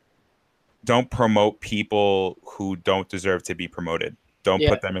promote people who don't deserve to be promoted. Don't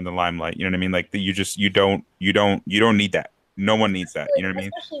put them in the limelight. You know what I mean? Like, you don't need that. No one needs that. You know what I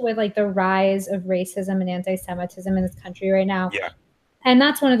mean? Especially with, like, the rise of racism and anti-Semitism in this country right now. Yeah. And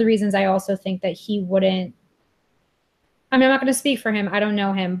that's one of the reasons I also think that he wouldn't, I mean, I'm not going to speak for him. I don't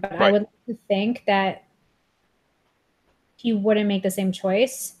know him, but right. I would like to think that he wouldn't make the same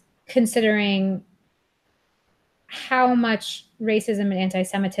choice, considering how much racism and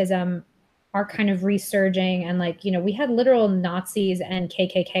anti-Semitism are kind of resurging. And, like, we had literal Nazis and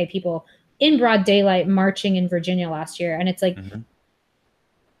KKK people in broad daylight marching in Virginia last year. And it's like,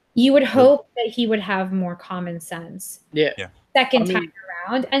 you would hope that he would have more common sense. Yeah. Time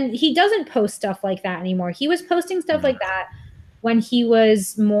around. And he doesn't post stuff like that anymore. He was posting stuff like that when he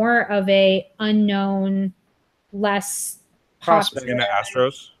was more of a unknown, less prospect in the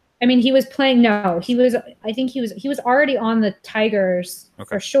Astros. I mean, he was playing. No, he was. I think he was already on the Tigers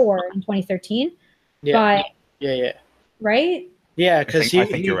for sure in 2013. Yeah. But, yeah. Right. Yeah, because I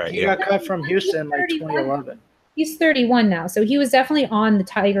think you're right. He got cut from Houston like 2011. He's 31 now, so he was definitely on the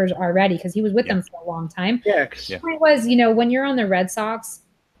Tigers already because he was with them for a long time. Yeah. The point was, when you're on the Red Sox,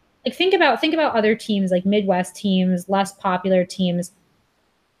 like, think about other teams, like Midwest teams, less popular teams.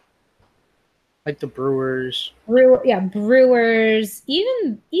 Like the Brewers. Brewers.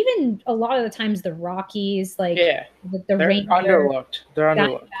 Even a lot of the times the Rockies, like the Rangers. Underlooked. They're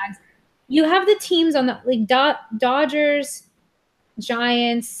underlooked. You have the teams on the, like, Dodgers,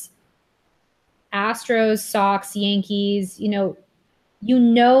 Giants, Astros, Sox, Yankees. you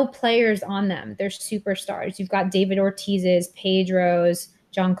know players on them. They're superstars. You've got David Ortiz's, Pedro's,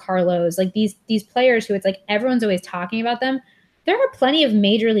 Giancarlo's, like these players who it's like everyone's always talking about them. There are plenty of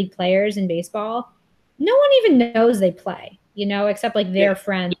major league players in baseball. No one even knows they play, you know, except like their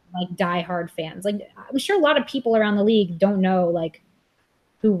friends, like diehard fans. Like I'm sure a lot of people around the league don't know like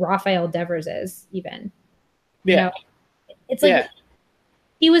who Rafael Devers is even. You know? It's like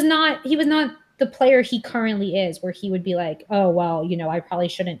he was not the player he currently is, where he would be like, oh, well, you know, I probably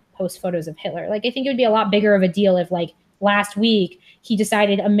shouldn't post photos of Hitler. Like, I think it would be a lot bigger of a deal if, like, last week he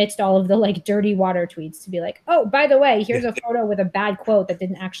decided amidst all of the, like, dirty water tweets to be like, oh, by the way, here's a photo with a bad quote that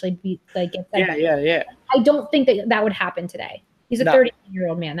didn't actually be, like, get that. Yeah. I don't think that would happen today. He's a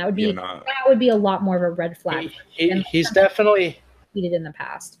 30-year-old man. That would be a lot more of a red flag. He's definitely tweeted in the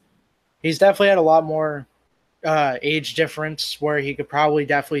past. He's definitely had a lot more age difference where he could probably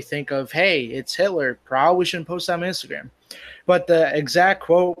definitely think of, hey, it's Hitler, probably shouldn't post that on Instagram. But the exact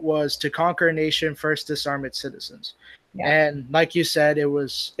quote was, to conquer a nation, first disarm its citizens. And like you said,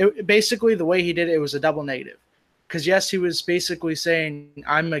 it basically the way he did it was a double negative. Because yes, he was basically saying,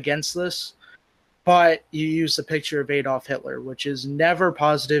 I'm against this, but you use the picture of Adolf Hitler, which is never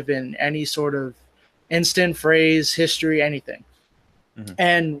positive in any sort of instant phrase, history, anything.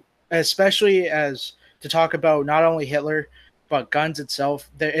 And especially as to talk about not only Hitler, but guns itself.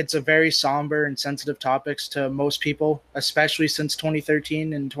 It's a very somber and sensitive topics to most people, especially since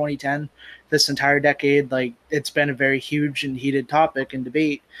 2013 and 2010. This entire decade, like, it's been a very huge and heated topic and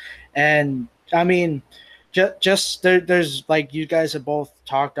debate. And I mean, there's like you guys have both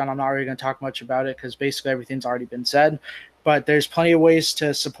talked on. I'm not really going to talk much about it because basically everything's already been said. But there's plenty of ways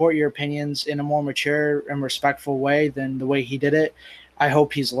to support your opinions in a more mature and respectful way than the way he did it. I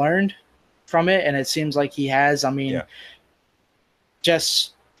hope he's learned from it, and it seems like he has. I mean,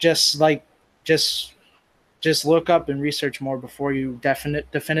 just look up and research more before you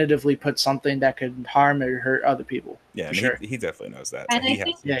definitively put something that could harm or hurt other people. Yeah, and sure. he definitely knows that. And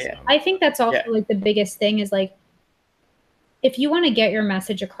I think that's also like the biggest thing is like, if you want to get your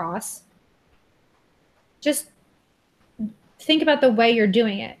message across, just think about the way you're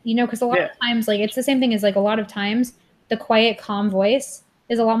doing it, you know, because a lot of times, like, it's the same thing as like a lot of times the quiet, calm voice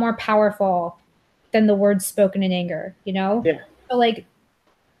is a lot more powerful than the words spoken in anger, you know? Yeah. So like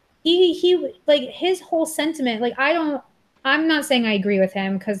he like his whole sentiment, like I'm not saying I agree with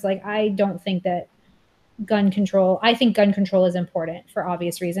him because like I don't think that I think gun control is important for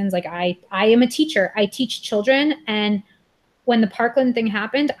obvious reasons. Like I am a teacher. I teach children, and when the Parkland thing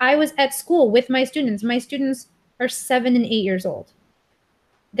happened, I was at school with my students. My students are 7 and 8 years old.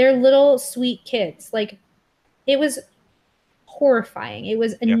 They're little sweet kids. Like, it was horrifying. It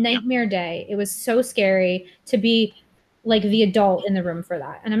was a nightmare day. It was so scary to be like the adult in the room for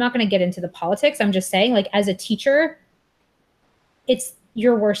that. And I'm not going to get into the politics. I'm just saying, like, as a teacher, it's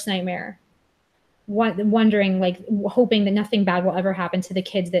your worst nightmare. Wondering, like, hoping that nothing bad will ever happen to the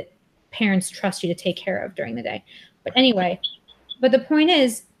kids that parents trust you to take care of during the day. But anyway, but the point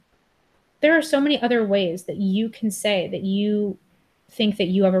is, there are so many other ways that you can say that you think that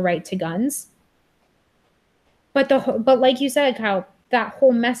you have a right to guns. But like you said, Kyle, that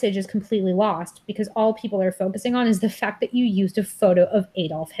whole message is completely lost because all people are focusing on is the fact that you used a photo of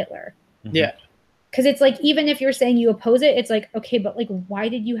Adolf Hitler. Yeah. Because it's like, even if you're saying you oppose it, it's like, okay, but like, why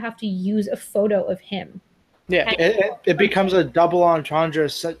did you have to use a photo of him? Yeah, it becomes a double entendre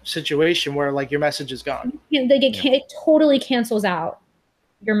situation where like your message is gone. It totally cancels out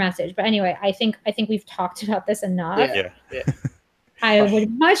your message. But anyway, I think we've talked about this enough. Yeah. I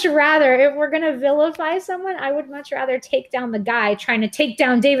would much rather, if we're gonna vilify someone, I would much rather take down the guy trying to take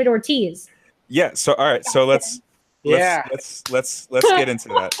down David Ortiz. Yeah. So all right. So let's get into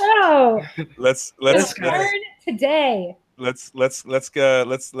that. Oh, let's today.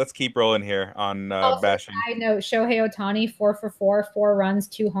 Let's keep rolling here on bashing. I know Shohei Ohtani 4 for 4, 4 runs,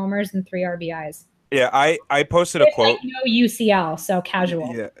 2 homers, and 3 RBIs. Yeah, I posted a quote. No UCL, so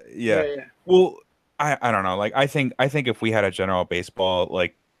casual. Yeah. Well, I don't know. Like, I think if we had a general baseball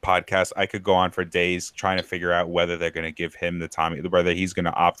like podcast, I could go on for days trying to figure out whether they're going to give him whether he's going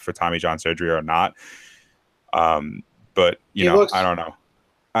to opt for Tommy John surgery or not. But I don't know.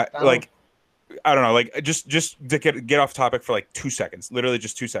 I don't know. Like, just to get off topic for like 2 seconds, literally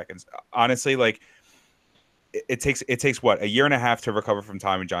just 2 seconds. Honestly, like, it takes what, a year and a half to recover from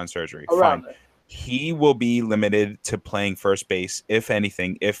Tommy John surgery. Fine. He will be limited to playing first base, if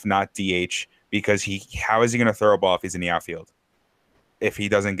anything, if not DH, because how is he going to throw a ball if he's in the outfield? If he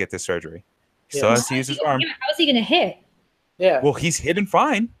doesn't get this surgery, he still has to use his arm. How is he going to hit? Yeah. Well, he's hitting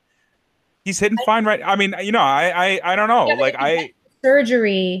fine. He's hitting fine, right? I mean, I don't know. Like,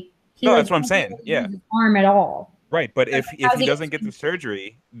 surgery. No, that's what I'm saying. Yeah. His arm at all. Right, but if how's he he doesn't get the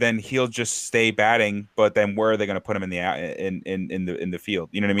surgery, then he'll just stay batting. But then where are they going to put him in the field?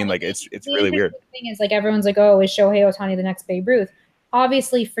 You know what I mean? Like it's really weird. The thing is, like, everyone's like, oh, is Shohei Ohtani the next Babe Ruth?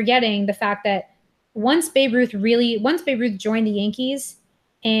 Obviously, forgetting the fact that once Babe Ruth joined the Yankees,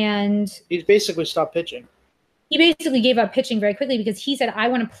 and He basically stopped pitching. he basically gave up pitching very quickly because he said, I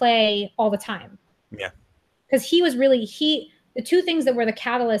want to play all the time. Yeah. Because he was really the two things that were the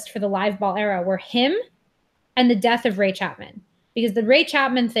catalyst for the live ball era were him and the death of Ray Chapman. Because the Ray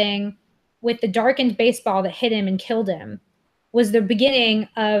Chapman thing with the darkened baseball that hit him and killed him was the beginning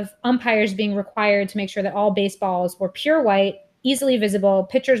of umpires being required to make sure that all baseballs were pure white, easily visible.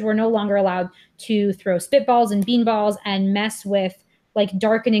 Pitchers were no longer allowed to throw spitballs and beanballs and mess with like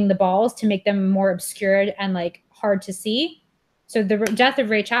darkening the balls to make them more obscured and like hard to see. So the death of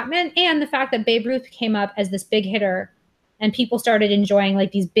Ray Chapman and the fact that Babe Ruth came up as this big hitter and people started enjoying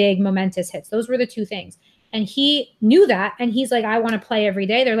like these big momentous hits. Those were the two things. And he knew that. And he's like, I want to play every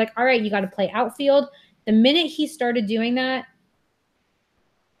day. They're like, all right, you got to play outfield. The minute he started doing that,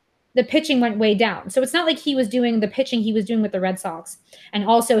 the pitching went way down. So it's not like he was doing the pitching he was doing with the Red Sox and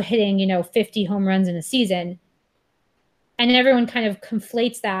also hitting, 50 home runs in a season. And everyone kind of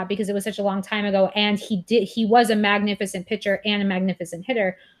conflates that because it was such a long time ago. And he was a magnificent pitcher and a magnificent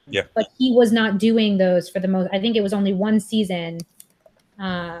hitter. Yeah. But he was not doing those for the most. I think it was only one season.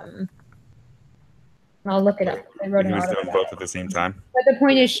 I'll look it up. I wrote He an was article doing about both at the same time. But the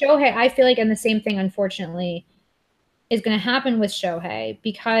point is, Shohei, I feel like, and the same thing, unfortunately, is going to happen with Shohei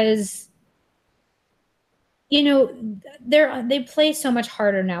because, they play so much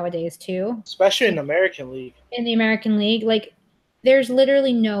harder nowadays, too. Especially in the American League. In the American League, like, there's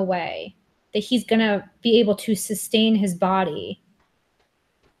literally no way that he's going to be able to sustain his body.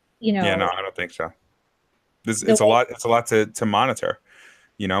 Yeah, no, I don't think so. It's a lot to monitor.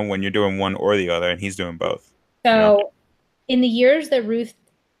 When you're doing one or the other, and he's doing both. So, in the years that Ruth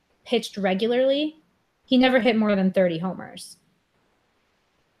pitched regularly, he never hit more than 30 homers.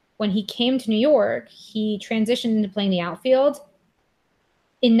 When he came to New York, he transitioned into playing the outfield.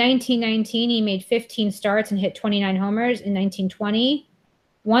 In 1919, he made 15 starts and hit 29 homers. In 1920,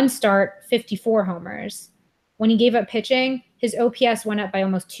 one start, 54 homers. When he gave up pitching, his OPS went up by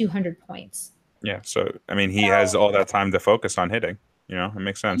almost 200 points. Yeah, so, he has all that time to focus on hitting. It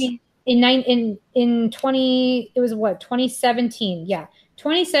makes sense. In 2017? Yeah,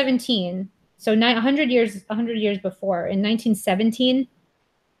 2017. So 100 years before, in 1917,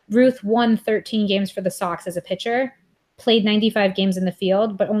 Ruth won 13 games for the Sox as a pitcher, played 95 games in the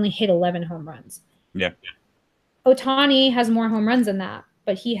field, but only hit 11 home runs. Yeah. Ohtani has more home runs than that,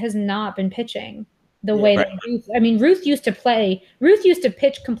 but he has not been pitching the way that Ruth. Ruth used to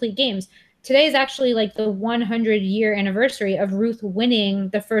pitch complete games. Today is actually like the 100-year anniversary of Ruth winning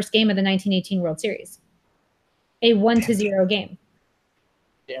the first game of the 1918 World Series. A 1-0 game.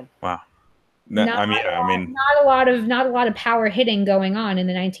 Damn. Wow. Not a lot of power hitting going on in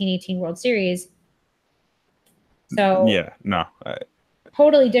the 1918 World Series. So yeah, no.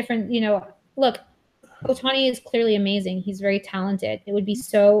 Totally different, look, Ohtani is clearly amazing. He's very talented. It would be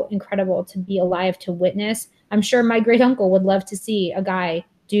so incredible to be alive to witness. I'm sure my great uncle would love to see a guy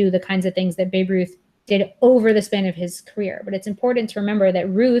do the kinds of things that Babe Ruth did over the span of his career. But it's important to remember that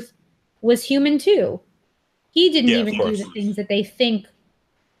Ruth was human too. He didn't even do the things that they think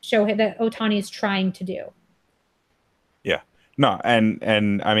that Ohtani is trying to do. Yeah. No, and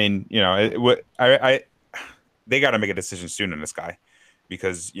they got to make a decision soon on this guy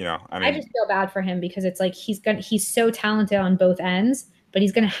because, I just feel bad for him because it's like he's so talented on both ends, but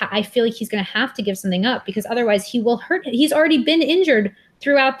I feel like he's going to have to give something up because otherwise he will hurt. He's already been injured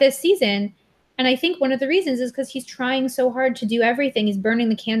throughout this season. And I think one of the reasons is because he's trying so hard to do everything. He's burning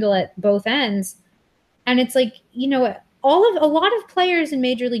the candle at both ends. And it's like, a lot of players in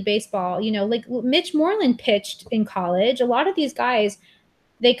Major League Baseball, like Mitch Moreland pitched in college. A lot of these guys,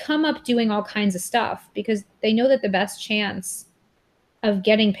 they come up doing all kinds of stuff because they know that the best chance of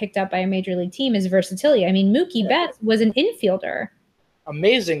getting picked up by a Major League team is versatility. Mookie Betts was an infielder.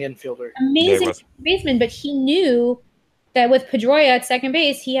 Amazing infielder. Amazing baseman, but he knew that with Pedroia at second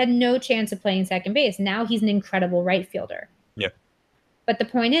base, he had no chance of playing second base. Now he's an incredible right fielder. Yeah. But the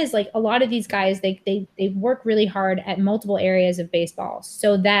point is, like, a lot of these guys, they work really hard at multiple areas of baseball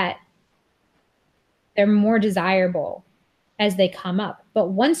so that they're more desirable as they come up. But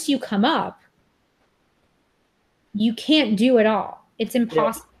once you come up, you can't do it all. It's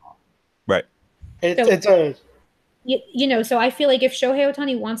impossible. Right. So I feel like if Shohei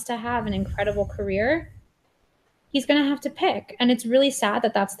Ohtani wants to have an incredible career, he's going to have to pick. And it's really sad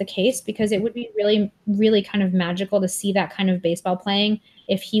that that's the case because it would be really, really kind of magical to see that kind of baseball playing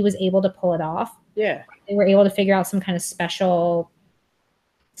if he was able to pull it off. Yeah. they were able to figure out some kind of special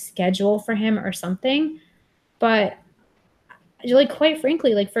schedule for him or something. But like, quite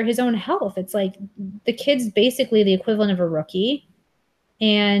frankly, like for his own health, it's like the kid's basically the equivalent of a rookie.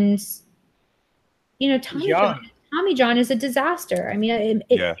 And, you know, Tommy John is a disaster. I mean,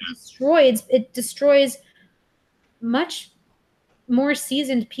 it destroys much more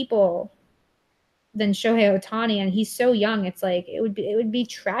seasoned people than Shohei Ohtani, and he's so young. It's like it would be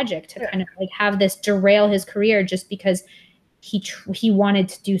tragic to kind of like have this derail his career just because he wanted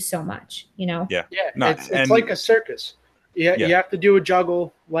to do so much, you know? Yeah. It's like a circus. You have to do a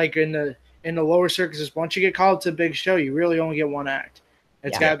juggle like in the lower circuses. Once you get called to a big show, you really only get one act.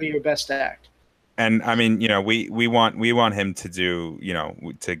 It's got to be your best act. And I mean, you know, we want him to do, you know,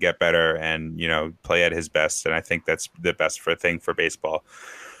 to get better and, you know, play at his best. And I think that's the best thing for baseball.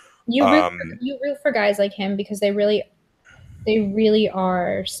 You root for guys like him because they really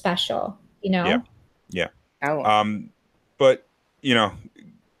are special, you know? Yeah. But, you know,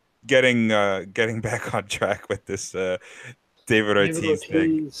 getting back on track with this David Ortiz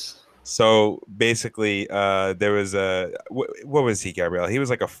thing. So basically, there was what was he, Gabrielle? He was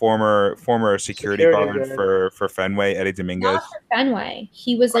like a former security guard for Fenway, Eddie Dominguez. Not for Fenway.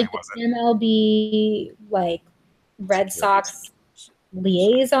 He was like the MLB like Red Sox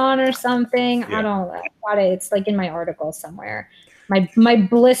liaison or something. Yeah. I don't know. It's like in my article somewhere. My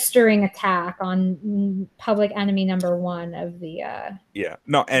blistering attack on public enemy number one of the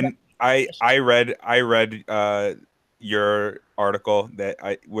I read your article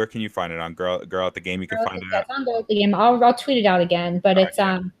where can you find it on Girl at the Game? You can find it on Girl at the Game. I'll tweet it out again, but it's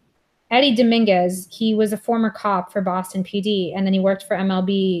Eddie Dominguez. He was a former cop for Boston PD, and then he worked for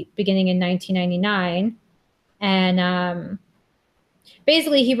MLB beginning in 1999, and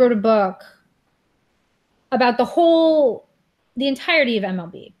basically he wrote a book about the entirety of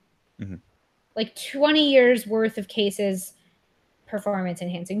MLB, like 20 years worth of cases, performance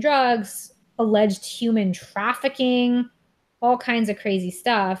enhancing drugs, alleged human trafficking, all kinds of crazy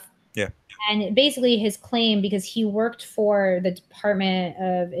stuff. Yeah. And basically his claim, because he worked for the Department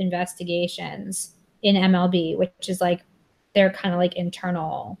of Investigations in MLB, which is like their kind of like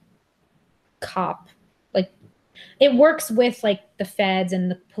internal cop, like it works with like the feds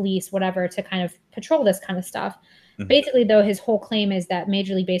and the police, whatever, to kind of patrol this kind of stuff. Basically, though, his whole claim is that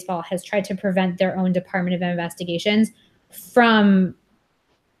Major League Baseball has tried to prevent their own Department of Investigations from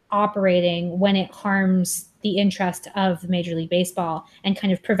operating when it harms the interest of Major League Baseball, and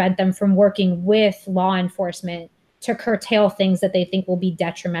kind of prevent them from working with law enforcement to curtail things that they think will be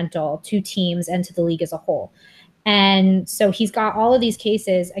detrimental to teams and to the league as a whole. And so he's got all of these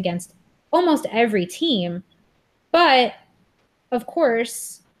cases against almost every team. But of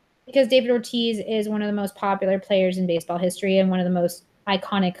course, because David Ortiz is one of the most popular players in baseball history and one of the most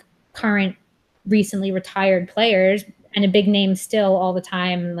iconic current recently retired players, and a big name still all the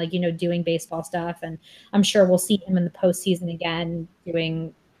time, like, you know, doing baseball stuff. And I'm sure we'll see him in the postseason again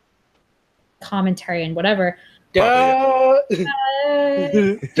doing commentary and whatever. Yeah,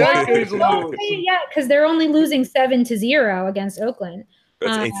 because they're only losing 7-0 against Oakland.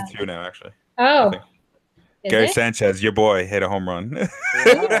 It's 8-2 now, actually. Oh. Gary Sanchez, your boy, hit a home run.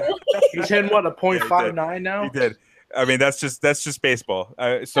 He's hitting what, a .59 now? He did. I mean, that's just baseball.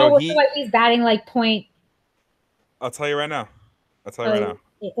 So he's batting like point. I'll tell you right now.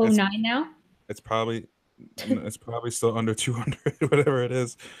 09 now. It's probably still under 200, whatever it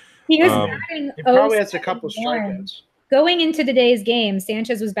is. He was batting. He probably has a couple strikeouts. Going into today's game,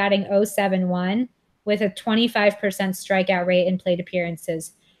 Sanchez was batting 0.71 with a 25% strikeout rate in plate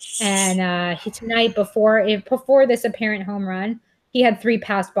appearances. And tonight, before this apparent home run, he had 3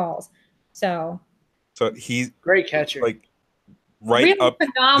 passed balls. So he's great catcher. Like right really up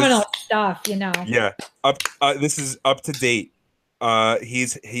phenomenal stuff, you know. Yeah, up. This is up to date.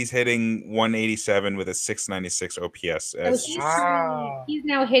 He's hitting 187 with a 696 OPS. He's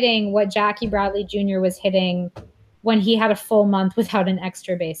now hitting what Jackie Bradley Jr. was hitting when he had a full month without an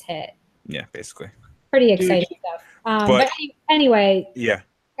extra base hit. Yeah, basically. Pretty exciting stuff. But anyway, yeah.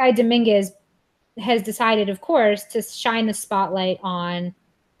 Guy Dominguez has decided, of course, to shine the spotlight on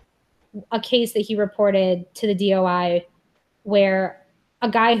a case that he reported to the DOI where a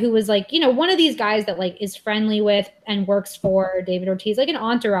guy who was like, you know, one of these guys that like is friendly with and works for David Ortiz, like an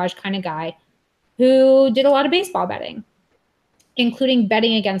entourage kind of guy who did a lot of baseball betting, including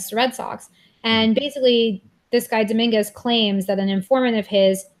betting against the Red Sox. And basically this guy Dominguez claims that an informant of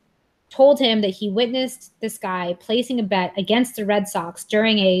his told him that he witnessed this guy placing a bet against the Red Sox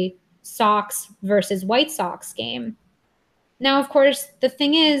during a Sox versus White Sox game. Now, of course, the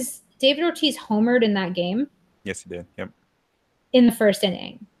thing is, David Ortiz homered in that game. Yes, he did. Yep. In the first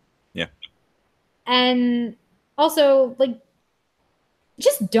inning. Yeah. And also, like,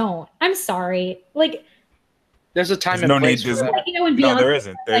 just don't. I'm sorry. Like, there's a time There's and no place need- for that. like, you know, when No, Beyonce, there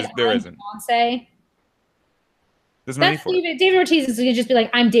isn't. There I'm isn't. Beyonce, There's no need that's for it. David Ortiz is gonna just be like,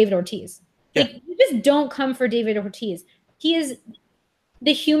 I'm David Ortiz. Yeah. Like, you just don't come for David Ortiz. He is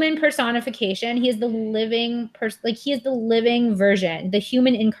the human personification. He is the living person. Like, he is the living version, the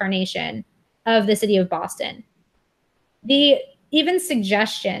human incarnation of the city of Boston. The even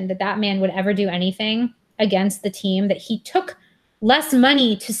suggestion that that man would ever do anything against the team that he took less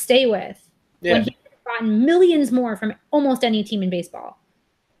money to stay with when he could have gotten millions more from almost any team in baseball.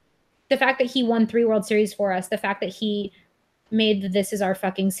 The fact that he won 3 World Series for us, the fact that he made the "This is our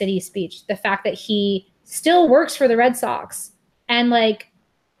fucking city" speech, the fact that he still works for the Red Sox and like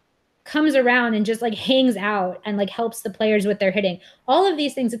comes around and just like hangs out and like helps the players with their hitting. All of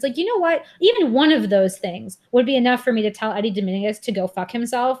these things, it's like, you know what? Even one of those things would be enough for me to tell Eddie Dominguez to go fuck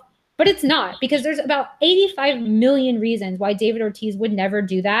himself. But it's not, because there's about 85 million reasons why David Ortiz would never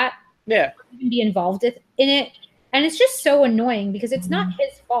do that. Yeah. Even be involved in it. And it's just so annoying because it's not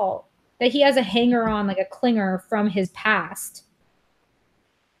his fault that he has a hanger on, like a clinger from his past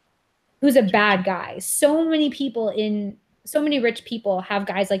who's a bad guy. So many rich people have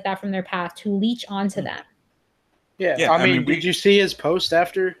guys like that from their past who leech onto them. Yeah. I mean, did you see his post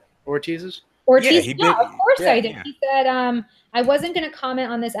after Ortiz's? Ortiz, Yeah, of course I did. Yeah. He said, I wasn't going to comment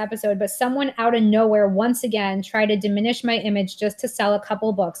on this episode, but someone out of nowhere once again tried to diminish my image just to sell a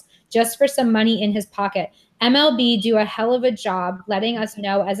couple books, just for some money in his pocket. MLB do a hell of a job letting us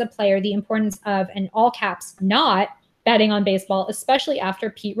know as a player the importance of, in all caps, not betting on baseball, especially after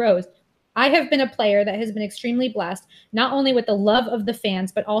Pete Rose. I have been a player that has been extremely blessed, not only with the love of the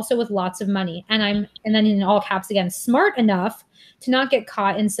fans, but also with lots of money. And then in all caps again, smart enough to not get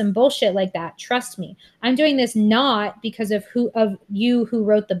caught in some bullshit like that. Trust me. I'm doing this not because of you who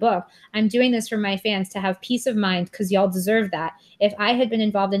wrote the book. I'm doing this for my fans to have peace of mind, because y'all deserve that. If I had been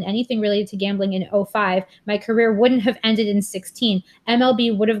involved in anything related to gambling in 2005, my career wouldn't have ended in 2016.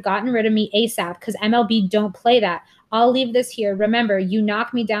 MLB would have gotten rid of me ASAP, because MLB don't play that. I'll leave this here. Remember, you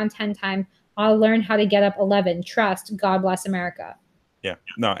knock me down 10 times, I'll learn how to get up 11. Trust. God bless America. Yeah.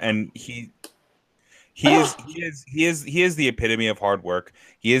 No, and he is the epitome of hard work.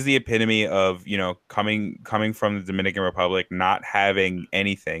 He is the epitome of, you know, coming from the Dominican Republic, not having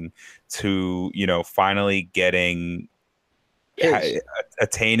anything, to, you know, finally getting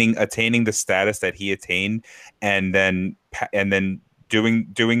attaining the status that he attained, and then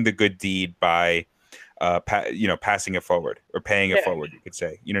doing the good deed by passing it forward, or paying it forward, you could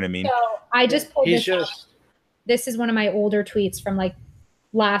say. You know what I mean? So I just pulled this up. This is one of my older tweets from like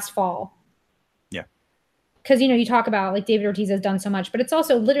last fall. Yeah. Because, you know, you talk about like David Ortiz has done so much, but it's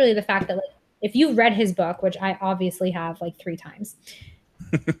also literally the fact that, like, if you've read his book, which I obviously have like 3 times,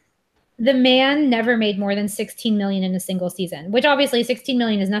 the man never made more than 16 million in a single season, which obviously 16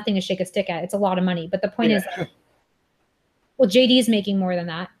 million is nothing to shake a stick at. It's a lot of money. But the point is, well, JD's making more than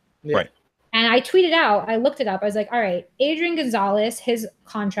that. Yeah. Right. And I tweeted out, I looked it up. I was like, all right, Adrian Gonzalez, his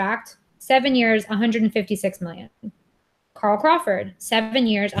contract, 7 years, 156 million. Carl Crawford, 7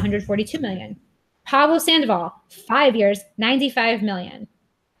 years, 142 million. Pablo Sandoval, 5 years, 95 million.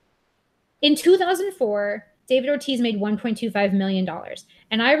 In 2004, David Ortiz made $1.25 million.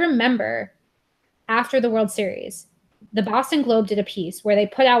 And I remember after the World Series, the Boston Globe did a piece where they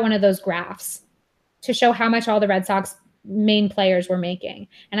put out one of those graphs to show how much all the Red Sox main players were making.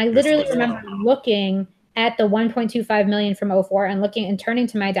 And I literally remember looking at the 1.25 million from 2004 and looking and turning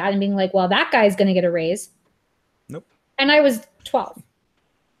to my dad and being like, well, that guy's going to get a raise. Nope. And I was 12.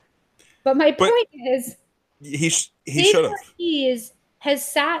 But my point is, he should have. He has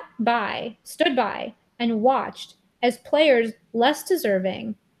stood by and watched as players less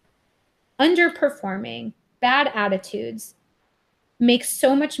deserving, underperforming, bad attitudes, make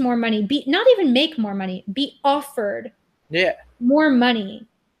so much more money, not even make more money, be offered more money,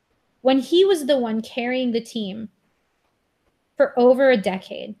 when he was the one carrying the team for over a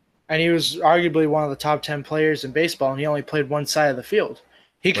decade. And he was arguably one of the top 10 players in baseball, and he only played one side of the field.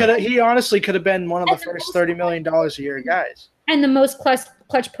 He honestly could have been one of the first $30 million a year guys. And the most clutch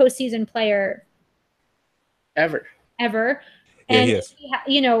postseason player ever. And he is.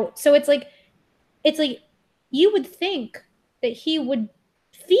 You know, so it's like you would think that he would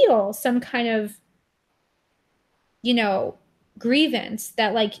feel some kind of, you know, grievance,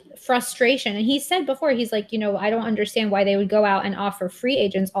 that like frustration. And he said before, he's like, you know, I don't understand why they would go out and offer free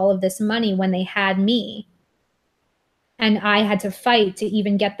agents all of this money when they had me. And I had to fight to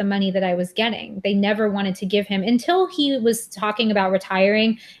even get the money that I was getting. They never wanted to give him until he was talking about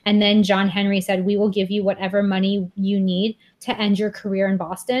retiring. And then John Henry said, we will give you whatever money you need to end your career in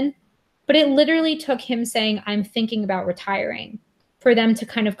Boston. But it literally took him saying, I'm thinking about retiring, for them to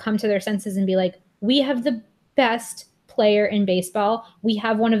kind of come to their senses and be like, we have the best player in baseball. We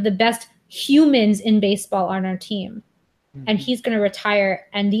have one of the best humans in baseball on our team. And he's going to retire.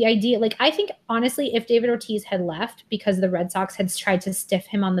 And the idea, like, I think, honestly, if David Ortiz had left because the Red Sox had tried to stiff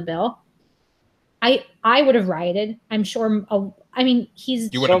him on the bill, I would have rioted. I'm sure. I mean,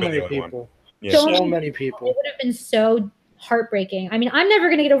 he's so many people. Yeah. So many people. It would have been so heartbreaking. I mean, I'm never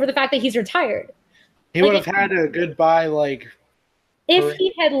going to get over the fact that he's retired. He would have had a goodbye, like. If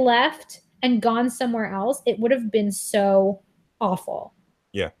he had left and gone somewhere else, it would have been so awful.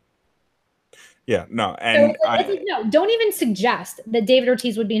 Yeah. Yeah, no, and so, no, don't even suggest that David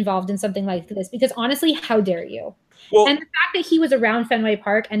Ortiz would be involved in something like this, because honestly, how dare you? Well, and the fact that he was around Fenway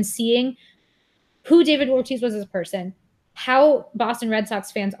Park and seeing who David Ortiz was as a person, how Boston Red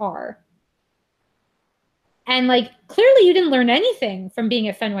Sox fans are, and like clearly you didn't learn anything from being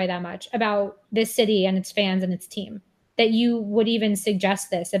at Fenway that much about this city and its fans and its team, that you would even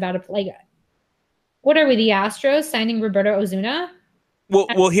suggest this about a, like, what are we, the Astros signing Roberto Ozuna?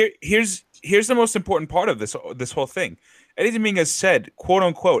 Well, here's the most important part of this whole thing. Eddie Dominguez said, quote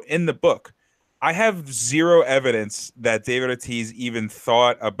unquote, in the book, I have zero evidence that David Ortiz even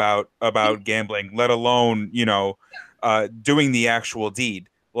thought about gambling, let alone, doing the actual deed.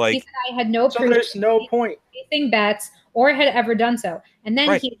 Like, he said, I had no proof. There's no point. Placing bets or had ever done so. And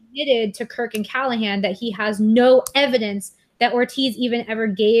then he admitted to Kirk and Callahan that he has no evidence that Ortiz even ever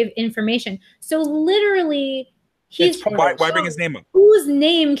gave information. So literally, he's why bring his name up? Whose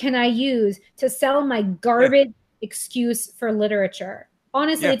name can I use to sell my garbage excuse for literature?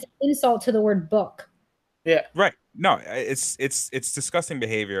 Honestly, it's an insult to the word book. Yeah. Right. No, it's disgusting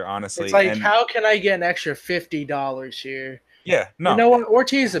behavior, honestly. It's like, how can I get an extra $50 here? Yeah, no. You know what?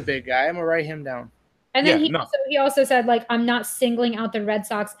 Ortiz is a big guy. I'm gonna write him down. And then he also said, like, I'm not singling out the Red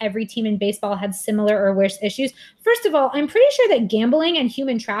Sox. Every team in baseball had similar or worse issues. First of all, I'm pretty sure that gambling and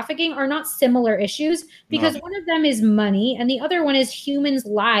human trafficking are not similar issues, because one of them is money and the other one is humans'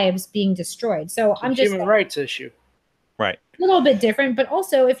 lives being destroyed. So I'm just human rights issue. Right. A little bit different, but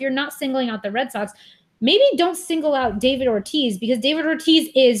also if you're not singling out the Red Sox, maybe don't single out David Ortiz, because David Ortiz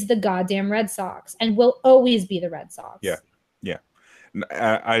is the goddamn Red Sox and will always be the Red Sox. Yeah. Yeah.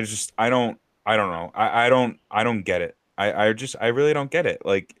 I don't know. I don't get it. I really don't get it.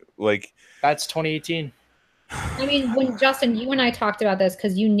 Like that's 2018. I mean, when Justin, you and I talked about this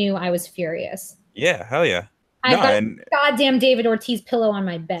because you knew I was furious. Yeah, hell yeah. I got goddamn David Ortiz pillow on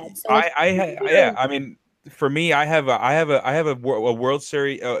my bed. So I mean, for me, I have a World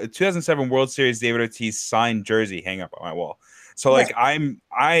Series 2007 World Series David Ortiz signed jersey hang up on my wall. So like I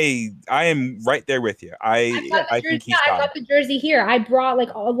am right there with you. I think he's I got the jersey here. I brought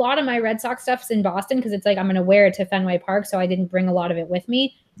like a lot of my Red Sox stuff's in Boston because it's like I'm gonna wear it to Fenway Park, so I didn't bring a lot of it with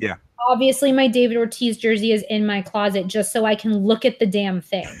me. Yeah. Obviously, my David Ortiz jersey is in my closet just so I can look at the damn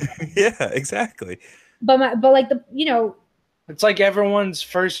thing. Yeah, exactly. But it's like everyone's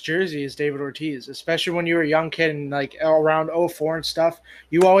first jersey is David Ortiz, especially when you were a young kid and like around 04 and stuff.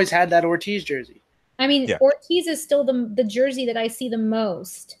 You always had that Ortiz jersey. I mean, Ortiz is still the jersey that I see the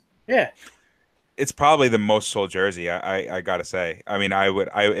most. Yeah. It's probably the most sold jersey. I gotta say. I mean,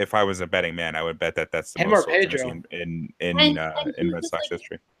 if I was a betting man, I would bet that's the most sold jersey in Red Sox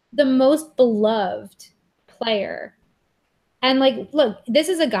history. The most beloved player. And like, look, this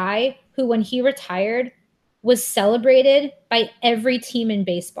is a guy who, when he retired, was celebrated by every team in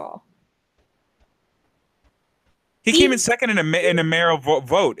baseball. He came in second in a mayoral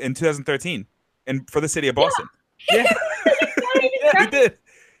vote in 2013. And for the city of Boston. Yeah. He did.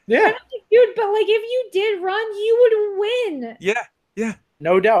 Yeah. Dude, but like if you did run, you would win. Yeah. Yeah.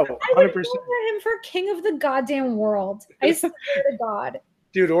 No doubt. 100%. I would vote for him for king of the goddamn world. I swear to God.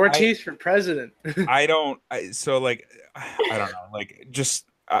 Dude, Ortiz for president. I don't know. Like, just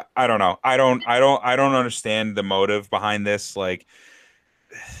I don't know. I don't understand the motive behind this. Like,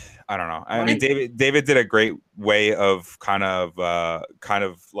 I don't know. I mean, David did a great way of kind of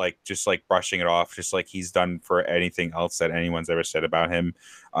like just like brushing it off, just like he's done for anything else that anyone's ever said about him,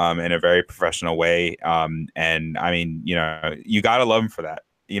 in a very professional way. And I mean, you gotta love him for that.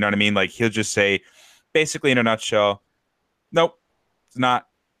 You know what I mean? Like, he'll just say, basically in a nutshell, nope, it's not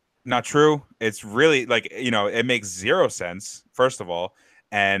true. It's really like, it makes zero sense, first of all.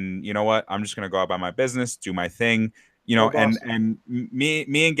 And you know what? I'm just gonna go about my business, do my thing. And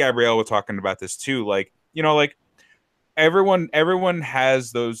me and Gabrielle were talking about this too. Like, like everyone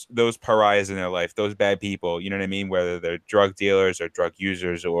has those pariahs in their life, those bad people, you know what I mean? Whether they're drug dealers or drug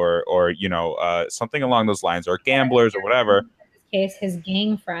users or something along those lines, or gamblers or whatever. In this case, his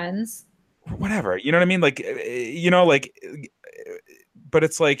gang friends. Whatever, you know what I mean? Like, but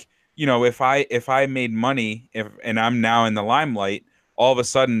it's like, if I made money and I'm now in the limelight, all of a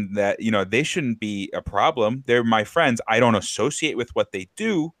sudden that, they shouldn't be a problem. They're my friends. I don't associate with what they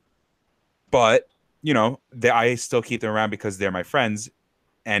do, but I still keep them around because they're my friends.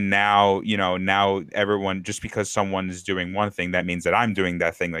 And now, now everyone, just because someone is doing one thing, that means that I'm doing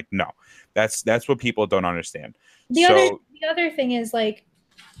that thing. Like, no, that's what people don't understand. The other thing is like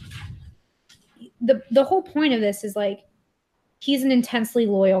the whole point of this is like, he's an intensely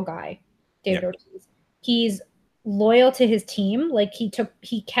loyal guy, David Ortiz. He's loyal to his team. Like he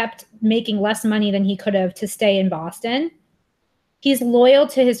kept making less money than he could have to stay in Boston. He's loyal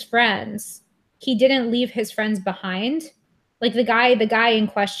to his friends. He didn't leave his friends behind. Like the guy in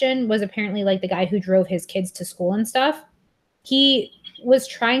question was apparently like the guy who drove his kids to school and stuff. He was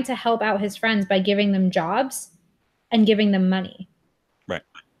trying to help out his friends by giving them jobs and giving them money. Right.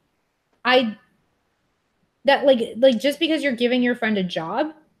 Just because you're giving your friend a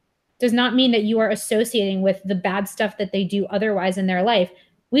job does not mean that you are associating with the bad stuff that they do otherwise in their life.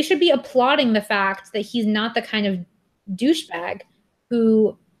 We should be applauding the fact that he's not the kind of douchebag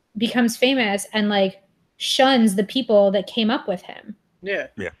who becomes famous and like shuns the people that came up with him. Yeah.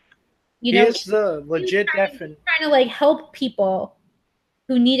 Yeah. He is the legit trying to like help people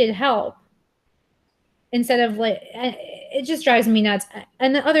who needed help instead of like, it just drives me nuts.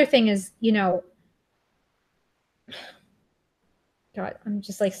 And the other thing is, God, I'm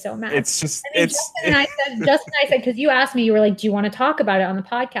just like so mad. It's just, Justin and I said, because you asked me, you were like, do you want to talk about it on the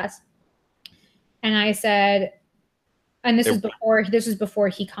podcast? And I said, and this was before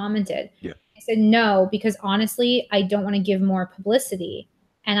he commented. Yeah. I said, no, because honestly, I don't want to give more publicity.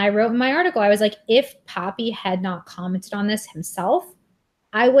 And I wrote in my article, I was like, if Poppy had not commented on this himself,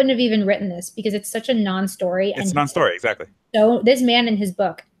 I wouldn't have even written this because it's such a non-story. It's a non-story, exactly. So this man and his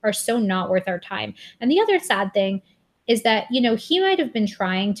book are so not worth our time. And the other sad thing is that, he might have been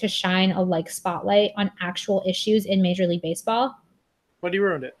trying to shine a like spotlight on actual issues in Major League Baseball. But he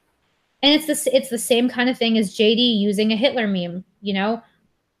ruined it. And it's the same kind of thing as JD using a Hitler meme,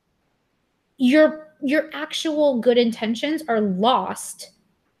 Your actual good intentions are lost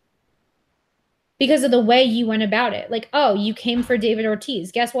because of the way you went about it. Like, oh, you came for David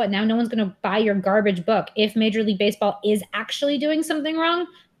Ortiz. Guess what? Now no one's going to buy your garbage book. If Major League Baseball is actually doing something wrong,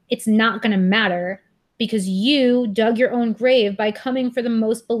 it's not going to matter because you dug your own grave by coming for the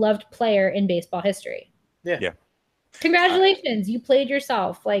most beloved player in baseball history. Yeah. Congratulations. You played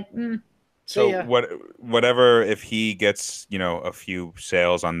yourself. So whatever, if he gets, a few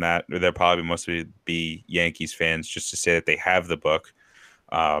sales on that, there'll probably mostly be Yankees fans just to say that they have the book.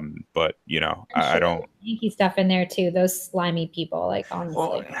 But I don't Yankee stuff in there too. Those slimy people, like honestly.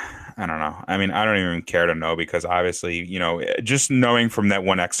 Well, I don't know. I mean, I don't even care to know because obviously, just knowing from that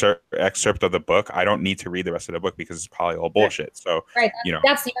one excerpt of the book, I don't need to read the rest of the book because it's probably all bullshit. So right,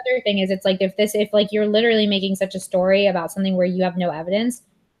 that's the other thing is it's like if like you're literally making such a story about something where you have no evidence,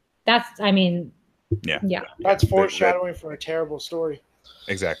 that's that's foreshadowing for a terrible story.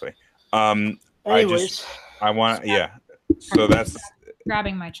 Exactly. Anyways, So that's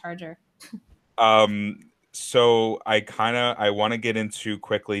grabbing my charger. So I want to get into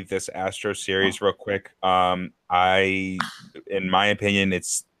quickly this Astro series real quick. In my opinion,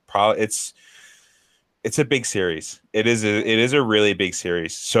 it's a big series. It is a really big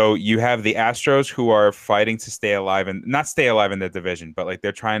series. So you have the Astros who are fighting to stay alive and not stay alive in their division, but like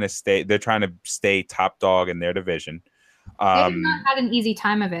they're trying to stay top dog in their division. They have not had an easy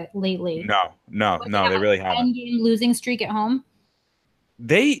time of it lately. No, they really haven't. 10-game losing streak at home.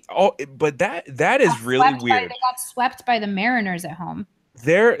 But that is really weird. They got swept by the Mariners at home.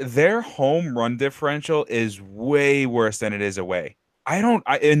 Their home run differential is way worse than it is away.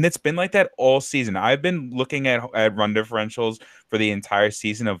 And it's been like that all season. I've been looking at run differentials for the entire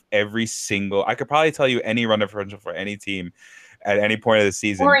season of every single. I could probably tell you any run differential for any team at any point of the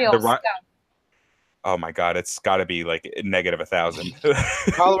season. Orioles. Oh my God, it's got to be like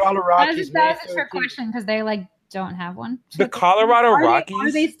 -1,000. Colorado Rockies. That's her question because they don't have one. The Colorado Rockies.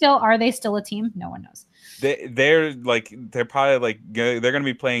 Are they still a team? No one knows. They're probably they're going to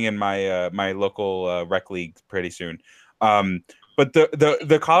be playing in my my local rec league pretty soon. But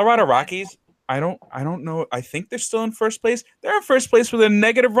the Colorado Rockies, I don't know. I think they're still in first place. They're in first place with a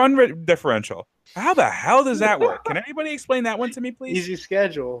negative run differential. How the hell does that work? Can anybody explain that one to me, please? Easy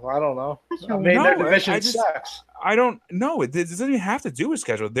schedule. I don't know. Their division sucks. I don't know. It doesn't even have to do with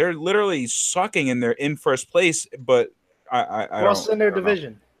schedule. They're literally sucking and they're in first place. But what's in their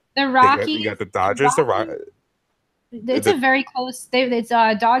division? The Rockies. You got the Dodgers. It's a very close.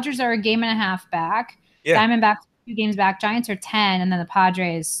 Dodgers are a game and a half back. Yeah. Diamondbacks 2 games back. Giants are 10, and then the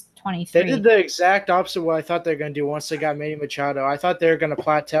Padres 23. They did the exact opposite of what I thought they were going to do once they got Manny Machado. I thought they were going to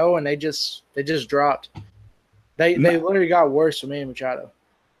plateau, and they just dropped. They literally got worse with Manny Machado.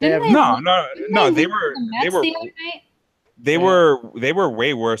 No. They were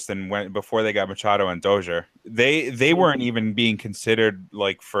way worse than before they got Machado and Dozier. They weren't even being considered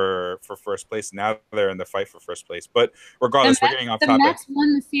like for first place. Now they're in the fight for first place. But regardless, we're getting off topic. The Mets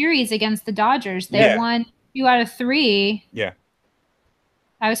won the series against the Dodgers. They won 2 out of 3. Yeah.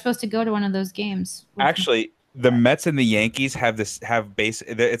 I was supposed to go to one of those games. Actually, the Mets and the Yankees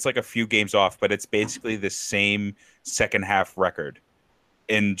it's like a few games off, but it's basically the same second half record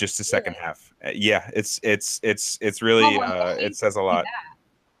in just the second half. Yeah, it's really it says a lot.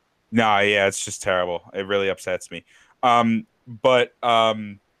 No, yeah, it's just terrible. It really upsets me. But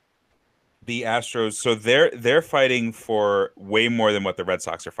the Astros, so they're fighting for way more than what the Red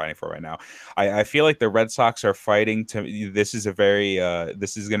Sox are fighting for right now. I feel like the Red Sox are fighting this is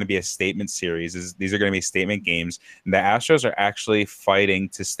going to be a statement series. These are going to be statement games. And the Astros are actually fighting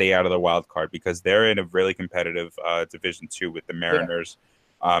to stay out of the wild card because they're in a really competitive Division 2 with the Mariners.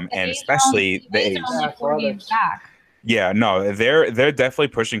 And especially the A's. Yeah, no, they're definitely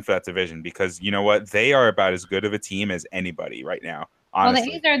pushing for that division because you know what? They are about as good of a team as anybody right now.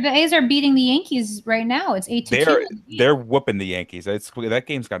 Honestly. Well, the A's are beating the Yankees right now. It's 8-2. They're whooping the Yankees. That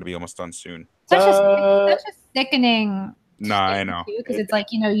game's got to be almost done soon. Such a sickening. No, I know. Because it's like,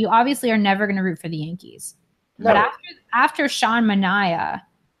 you obviously are never going to root for the Yankees. No. But after Sean Manaea,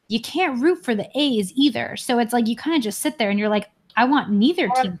 you can't root for the A's either. So it's like you kind of just sit there and you're like, I want neither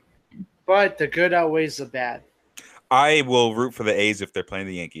team. But the good outweighs the bad. I will root for the A's if they're playing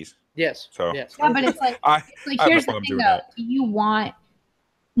the Yankees. Yes. So yes. Yeah, but it's like here's the thing though. You want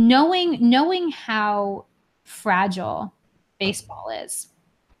knowing how fragile baseball is,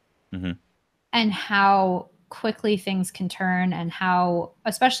 and how quickly things can turn, and how,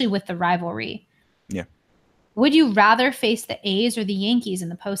 especially with the rivalry. Yeah. Would you rather face the A's or the Yankees in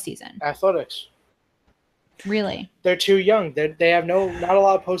the postseason? Athletics. Really? They're too young. They have not a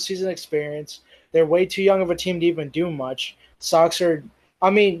lot of postseason experience. They're way too young of a team to even do much. Sox are. I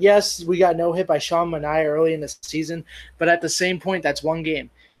mean, yes, we got no hit by Sean Manaea early in the season, but at the same point, that's one game.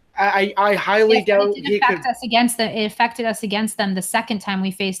 I highly doubt it affected us against them the second time we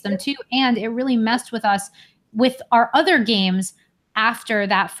faced them too, and it really messed with us with our other games after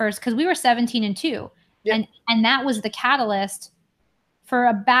that first, because we were 17-2, and that was the catalyst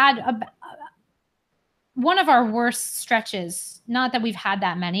for one of our worst stretches. Not that we've had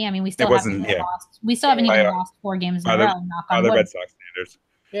that many. I mean, we still haven't lost. We still haven't even lost 4 games in a row. Knock on wood. Red Sox standards.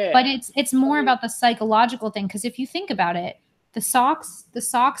 Yeah. But it's more about the psychological thing, because if you think about it, the Sox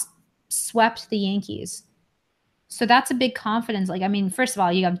swept the Yankees. So that's a big confidence. Like, I mean, first of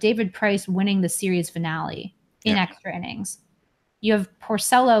all, you have David Price winning the series finale in extra innings. You have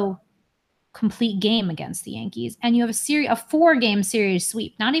Porcello complete game against the Yankees, and you have a 4-game series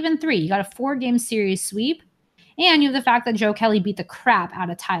sweep. Not even 3. You got a 4-game series sweep, and you have the fact that Joe Kelly beat the crap out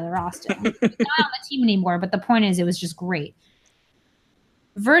of Tyler Austin. He's not on the team anymore, but the point is, it was just great.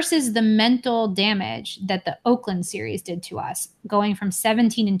 Versus the mental damage that the Oakland series did to us, going from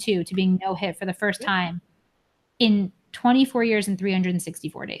 17-2 to being no hit for the first time in 24 years and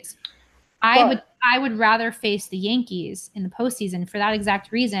 364 days. I would rather face the Yankees in the postseason for that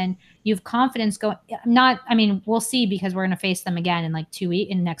exact reason. You have confidence going. We'll see, because we're going to face them again in like 2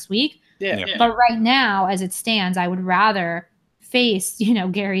 weeks, in next week. Yeah. But right now, as it stands, I would rather face,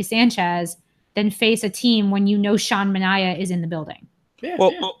 Gary Sanchez than face a team when Sean Manaea is in the building. Yeah.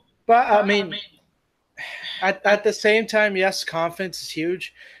 But I mean, at the same time, yes, confidence is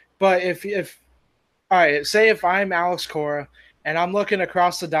huge. But if all right, say if I'm Alex Cora and I'm looking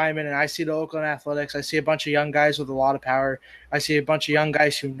across the diamond and I see the Oakland Athletics, I see a bunch of young guys with a lot of power. I see a bunch of young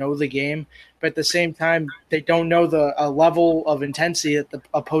guys who know the game, but at the same time, they don't know the level of intensity that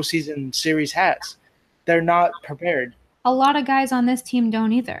a postseason series has. They're not prepared. A lot of guys on this team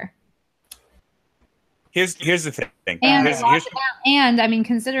don't either. Here's the thing. And I mean,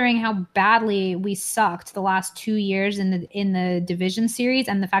 considering how badly we sucked the last 2 years in the division series,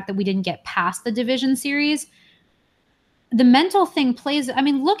 and the fact that we didn't get past the division series, the mental thing plays. I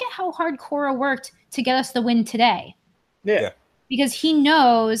mean, look at how hard Cora worked to get us the win today. Yeah. Because he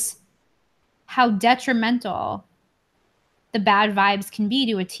knows how detrimental the bad vibes can be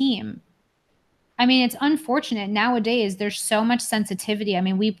to a team. I mean, it's unfortunate nowadays. There's so much sensitivity. I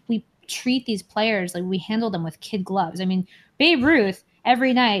mean, we treat these players like we handle them with kid gloves. I mean, Babe Ruth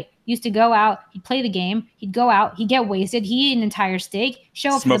every night used to go out, he'd play the game, he'd go out, he'd get wasted, he'd eat an entire steak,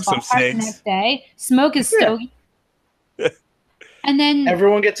 show up to the ballpark the next day, smoke his stogie. And then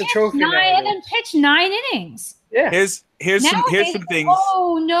everyone gets a trophy. And then pitch 9 innings. Yeah. Here's some things.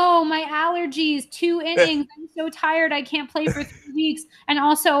 Oh no, my allergies, 2 innings. I'm so tired. I can't play for 3 weeks. And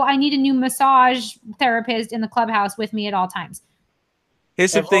also I need a new massage therapist in the clubhouse with me at all times.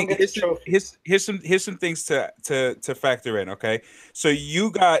 Here's some things. Here's some things to factor in. Okay, so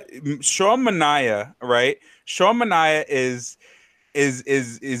you got Sean Manaea, right? Sean Manaea is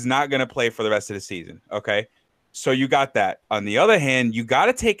not going to play for the rest of the season. Okay, so you got that. On the other hand, you got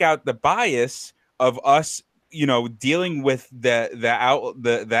to take out the bias of us, dealing with the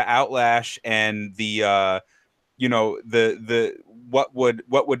outlash and the what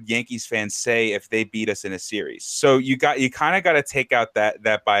would Yankees fans say if they beat us in a series? So you kind of got to take out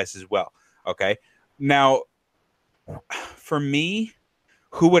that bias as well. Okay. Now, for me,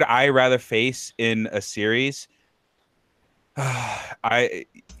 who would I rather face in a series?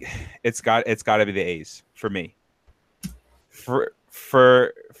 It's got to be the A's for me. For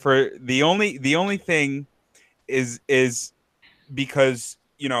the only thing is because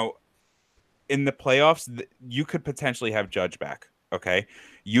in the playoffs you could potentially have Judge back. Okay,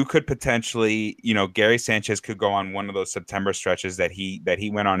 you could potentially, Gary Sanchez could go on one of those September stretches that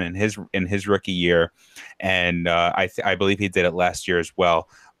he went on in his rookie year, and I believe he did it last year as well.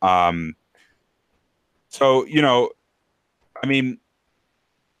 So I mean,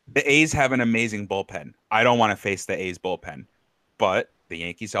 the A's have an amazing bullpen. I don't want to face the A's bullpen, but the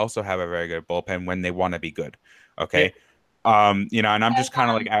Yankees also have a very good bullpen when they want to be good. Okay, and I'm just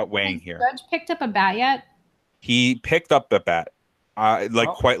kind of like outweighing here. Judge picked up a bat yet? He picked up the bat.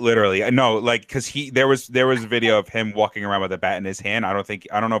 Quite literally. No, because there was a video of him walking around with a bat in his hand. I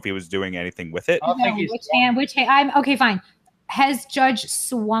don't know if he was doing anything with it. Which hand? Okay, fine. Has Judge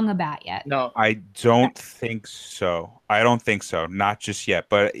swung a bat yet? No, I don't think so. Not just yet.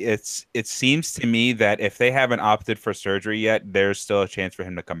 But it seems to me that if they haven't opted for surgery yet, there's still a chance for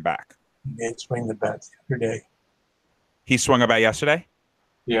him to come back. He did swing the bat the other day. He swung a bat yesterday?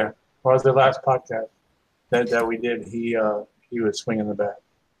 Yeah. Well, it was the last podcast that we did. He was swinging the bat.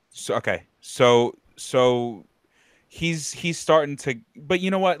 So okay, so he's starting to, but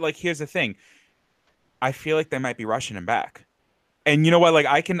you know what? Like, here's the thing. I feel like they might be rushing him back, and you know what?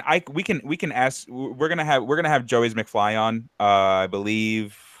 Like, we can ask. We're gonna have Joey's McFly on. I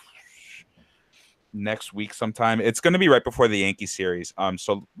believe next week sometime. It's gonna be right before the Yankee series.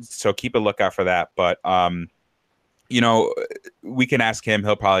 So keep a lookout for that. But we can ask him.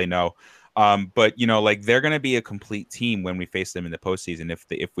 He'll probably know. But they're going to be a complete team when we face them in the postseason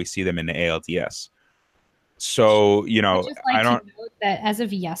if we see them in the ALDS. So I don't to note that as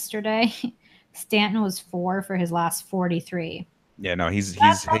of yesterday, Stanton was 4 for his last 43. Yeah, no, he's an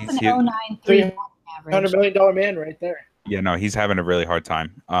 0.93 average. $100 million man right there. Yeah, no, he's having a really hard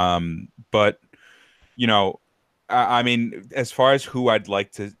time. But I mean, as far as who I'd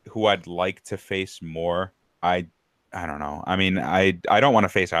like to face more, I don't know. I mean, I don't want to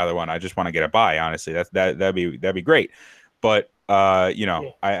face either one. I just want to get a bye. Honestly, that'd be great. But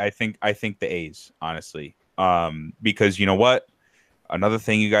I think the A's, honestly, because you know what? Another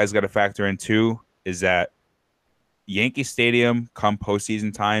thing you guys got to factor in too is that Yankee Stadium come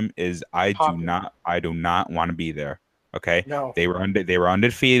postseason time is I do not want to be there. Okay, no, they were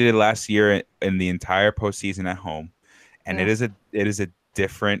undefeated last year in the entire postseason at home, and it is a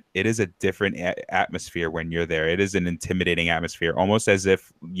different atmosphere when you're there. It is an intimidating atmosphere, almost as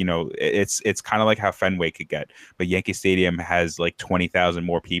if it's kind of like how Fenway could get, but Yankee Stadium has like 20,000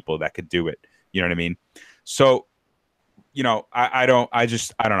 more people that could do it. You know what I mean? So I don't want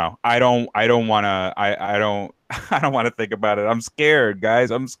to think about it. I'm scared, guys.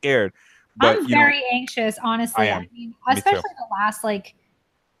 I'm scared. But I'm very anxious, honestly. I mean, especially the last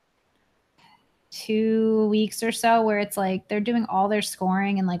 2 weeks or so, where it's like they're doing all their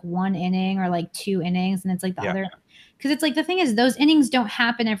scoring in like 1 inning or like 2 innings, and it's like the other, because it's like the thing is those innings don't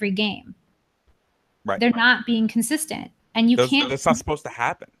happen every game. Right. They're not being consistent, and that's not supposed to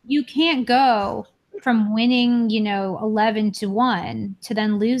happen. You can't go from winning 11-1 to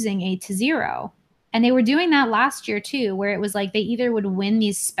then losing 8-0. And they were doing that last year too, where it was like they either would win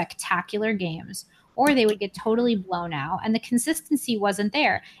these spectacular games or they would get totally blown out, and the consistency wasn't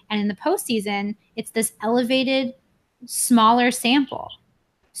there. And in the postseason, it's this elevated, smaller sample.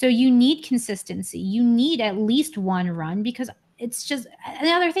 So you need consistency. You need at least 1 run, because it's just, and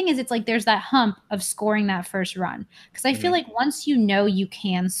the other thing is it's like there's that hump of scoring that first run. Because I feel like once you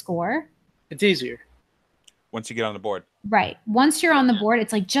can score, it's easier. Once you get on the board. Right. Once you're on the board,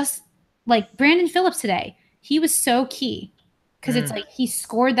 it's like just like Brandon Phillips today. He was so key. Because it's like he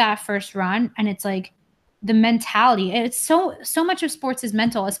scored that first run, and it's like the mentality. It's so much of sports is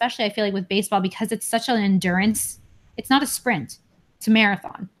mental, especially I feel like with baseball, because it's such an endurance. It's not a sprint. It's a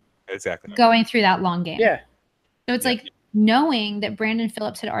marathon. Exactly. Going through that long game. Yeah. So it's like knowing that Brandon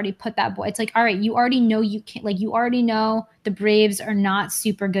Phillips had already put that boy. It's like, all right, you already know you can't. Like, you already know the Braves are not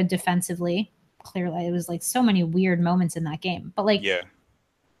super good defensively. Clearly, it was like so many weird moments in that game. But like,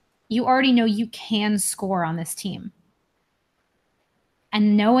 you already know you can score on this team.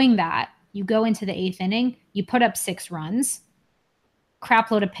 And knowing that, you go into the 8th inning, you put up 6 runs,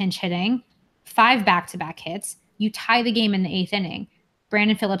 crap load of pinch hitting, 5 back-to-back hits. You tie the game in the 8th inning.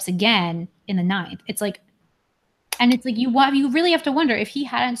 Brandon Phillips again in the 9th. It's like, and it's like you really have to wonder if he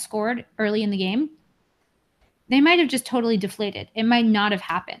hadn't scored early in the game, they might have just totally deflated. It might not have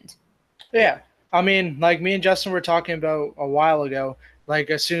happened. Yeah. I mean, like me and Justin were talking about a while ago, like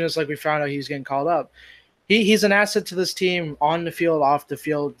as soon as like we found out he was getting called up. He's an asset to this team on the field, off the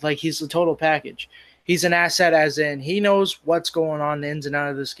field. Like, he's the total package. He's an asset as in he knows what's going on the ins and out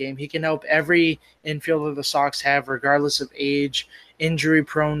of this game. He can help every infielder the Sox have, regardless of age, injury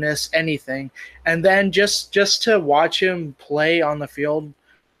proneness, anything. And then just to watch him play on the field,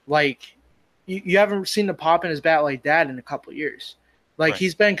 like you haven't seen the pop in his bat like that in a couple of years. Like,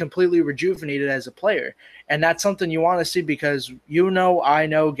 he's been completely rejuvenated as a player. And that's something you want to see because I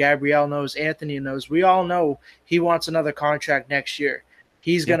know, Gabrielle knows, Anthony knows. We all know he wants another contract next year.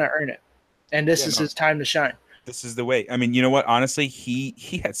 He's going to earn it. And this is his time to shine. This is the way. I mean, you know what? Honestly, he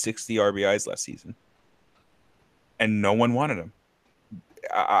had 60 RBIs last season. And no one wanted him.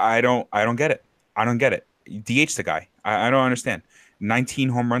 I don't get it. I don't get it. DH the guy. I don't understand. 19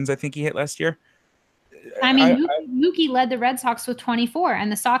 home runs I think he hit last year. I mean, Mookie led the Red Sox with 24,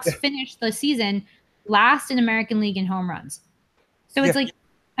 and the Sox finished the season last in American League in home runs. So it's like,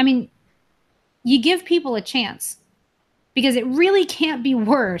 I mean, you give people a chance because it really can't be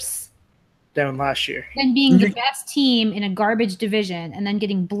worse than last year. Than being the best team in a garbage division and then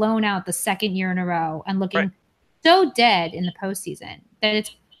getting blown out the second year in a row and looking so dead in the postseason that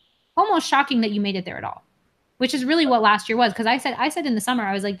it's almost shocking that you made it there at all. Which is really what last year was. Because I said in the summer,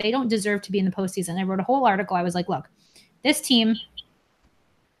 I was like, they don't deserve to be in the postseason. I wrote a whole article. I was like, look, this team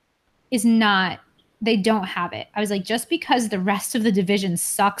is not, they don't have it. I was like, just because the rest of the division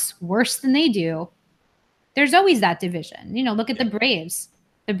sucks worse than they do, there's always that division. You know, look at the Braves.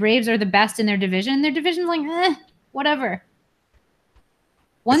 The Braves are the best in their division. Their division's like, whatever.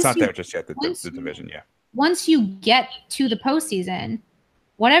 It's not there just yet, the division, Once you get to the postseason,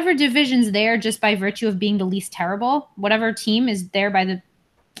 whatever division's there just by virtue of being the least terrible, whatever team is there by the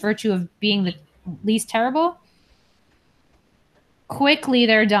virtue of being the least terrible, quickly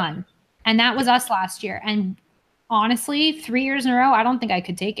they're done. And that was us last year. And honestly, 3 years in a row, I don't think I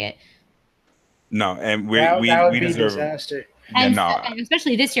could take it. No, and we deserve disaster. And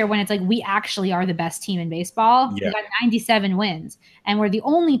especially this year when it's like we actually are the best team in baseball. We got 97 wins. And we're the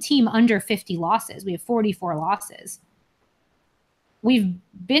only team under 50 losses. We have 44 losses. We've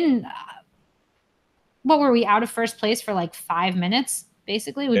been, what were we, out of first place for like 5 minutes,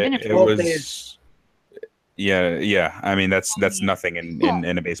 basically? We've been in first place. Yeah. I mean, that's nothing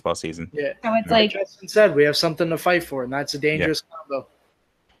in a baseball season. Yeah. So it's like Justin said, we have something to fight for, and that's a dangerous combo.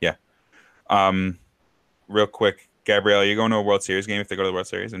 Yeah. Real quick, Gabrielle, are you going to a World Series game if they go to the World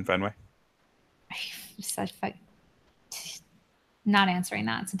Series in Fenway? Not answering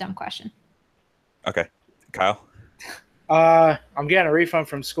that. It's a dumb question. Okay. Kyle? I'm getting a refund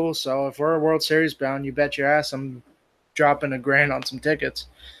from school, so if we're a World Series bound, you bet your ass I'm dropping $1,000 on some tickets.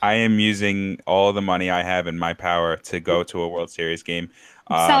 I am using all the money I have in my power to go to a World Series game.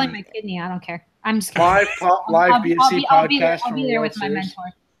 I'm selling my kidney. I don't care. I'm just live BSC podcast. I'll be there with my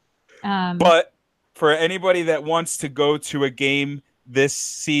mentor. But for anybody that wants to go to a game this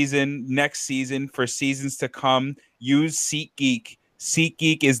season, next season, for seasons to come, use SeatGeek.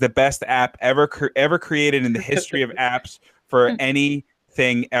 SeatGeek is the best app ever created in the history of apps for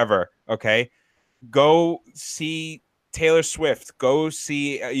anything ever. Okay, go see Taylor Swift. Go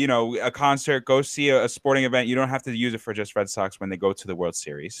see a concert. Go see a sporting event. You don't have to use it for just Red Sox when they go to the World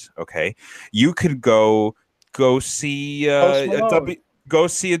Series. Okay, you could go see a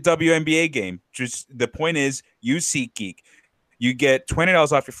WNBA game. Just the point is, use SeatGeek. You get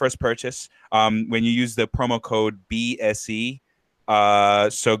 $20 off your first purchase when you use the promo code BSE.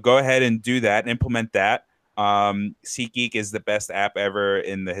 So go ahead and do that, implement that. SeatGeek is the best app ever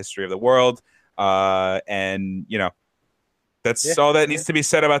in the history of the world. And that's all that needs to be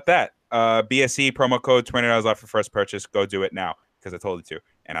said about that. BSE promo code, $20 off your first purchase. Go do it now because I told you to,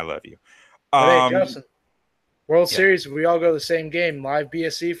 and I love you. Hey, Justin, World Series, we all go to the same game. Live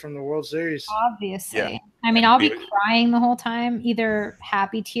BSE from the World Series. Obviously. Yeah. I mean, I'll be crying the whole time, either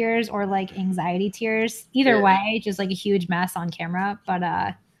happy tears or like anxiety tears. Either way, just like a huge mess on camera.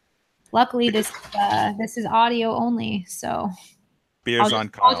 But luckily, this is audio only. So Beers on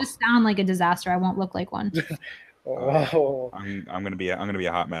Kyle. I'll just sound like a disaster. I won't look like one. Oh, I'm gonna be a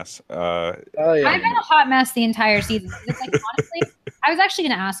hot mess. yeah. I've been a hot mess the entire season. It's like, honestly, I was actually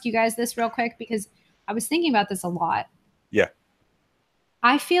going to ask you guys this real quick because I was thinking about this a lot. Yeah.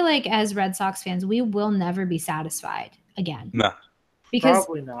 I feel like as Red Sox fans, we will never be satisfied again. No. Because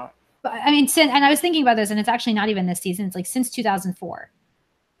Probably not. I mean, and I was thinking about this, and it's actually not even this season. It's like since 2004.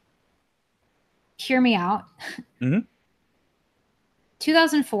 Hear me out. Mhm.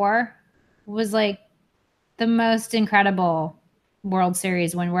 2004 was like the most incredible World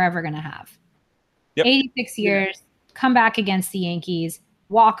Series win we're ever going to have. Yep. 86 years, come back against the Yankees,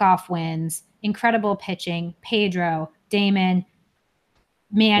 walk-off wins, incredible pitching, Pedro, Damon,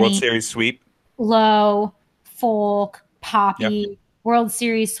 Manny, World Series sweep. Lowe, Folk, Poppy, Yep. World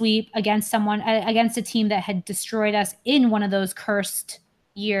Series sweep against a team that had destroyed us in one of those cursed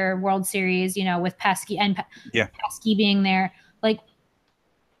year World Series, with Pesky and Pesky being there. Like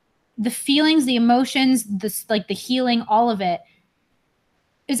the feelings, the emotions, the healing, all of it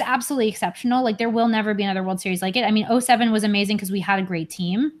is absolutely exceptional. Like there will never be another World Series like it. I mean, 2007 was amazing because we had a great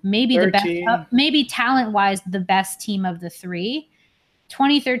team. Maybe 13. the best, maybe talent-wise, the best team of the three.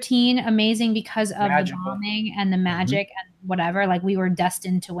 2013, amazing because of Magical. the bombing and the magic and whatever. Like we were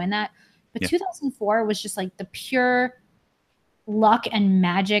destined to win that. But 2004 was just like the pure luck and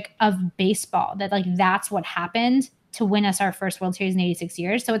magic of baseball. That like that's what happened to win us our first World Series in 86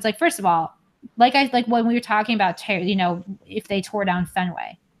 years. So it's like, first of all, like when we were talking about, if they tore down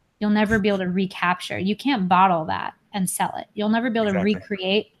Fenway, you'll never be able to recapture. You can't bottle that and sell it. You'll never be able to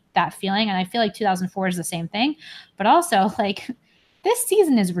recreate that feeling. And I feel like 2004 is the same thing. But also, like, this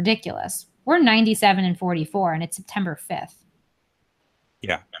season is ridiculous. We're 97-44, and it's September 5th.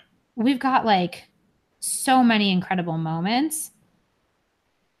 Yeah. We've got, like, so many incredible moments.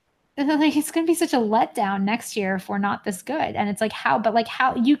 Like, it's going to be such a letdown next year if we're not this good. And it's like,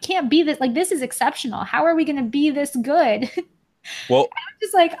 how you can't be this, like, this is exceptional. How are we going to be this good? Well,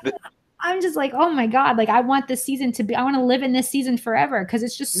 I'm just like, oh my God, like I want this season I want to live in this season forever because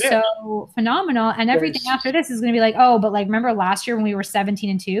it's just so phenomenal. And everything after this is going to be like, oh, but like, remember last year when we were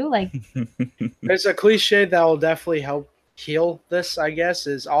 17-2? Like, there's a cliche that will definitely help heal this, I guess,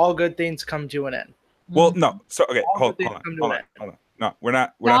 is all good things come to an end. Well, no. So, okay, hold on. No, we're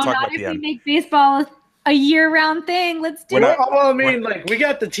not talking about the end. We make baseball a year-round thing. Let's do it. Well, I mean, like we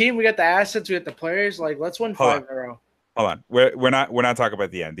got the team, we got the assets, we got the players. Like, let's win 5 in a row. Hold on. We're not talking about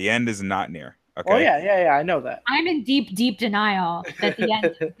the end. The end is not near. Okay. Oh yeah, I know that. I'm in deep denial that the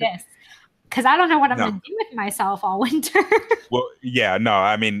end is this. Because I don't know what I'm going to do with myself all winter. Well, yeah, no.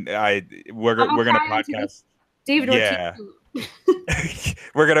 I mean, we're gonna podcast. David Ortiz.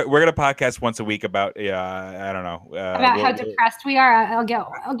 we're gonna podcast once a week about I don't know about how depressed we are. I'll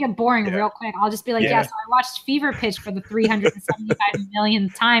get boring real quick. I'll just be like, so I watched Fever Pitch for the 375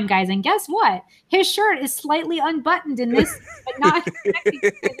 millionth time, guys, and guess what? His shirt is slightly unbuttoned in this, but not.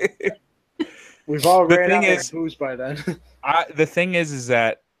 We've all ran out of booze by then. The thing is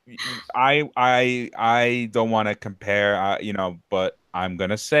that I don't want to compare, but I'm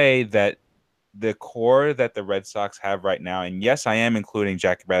gonna say that the core that the Red Sox have right now, and yes, I am including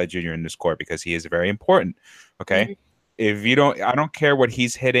Jackie Bradley Jr. in this core because he is very important. Okay. Mm-hmm. If you don't, I don't care what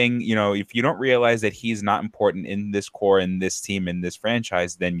he's hitting, if you don't realize that he's not important in this core, in this team, in this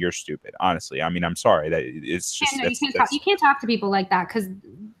franchise, then you're stupid. Honestly. I mean, I'm sorry that it's just, you can't talk to people like that because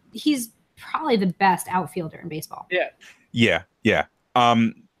he's probably the best outfielder in baseball. Yeah.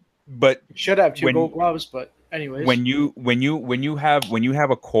 But should have 2 Gold Gloves, but anyways, when you have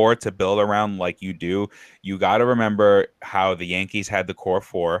a core to build around like you do, you got to remember how the Yankees had the core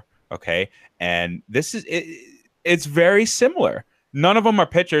 4, okay? And this is it's very similar. None of them are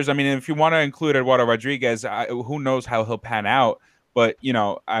pitchers. I mean, if you want to include Eduardo Rodriguez, who knows how he'll pan out? But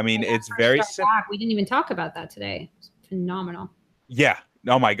I mean, it's very simple. We didn't even talk about that today. It's phenomenal. Yeah.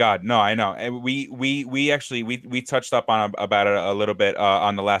 Oh my God. No, I know. And we actually touched up about it a little bit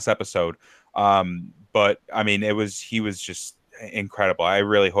on the last episode. But I mean, he was just incredible. I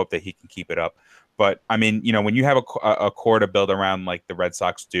really hope that he can keep it up. But I mean, when you have a core to build around like the Red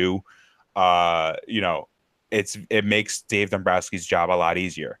Sox do, it makes Dave Dombrowski's job a lot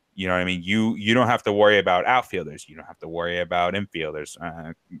easier. You know what I mean? You don't have to worry about outfielders. You don't have to worry about infielders.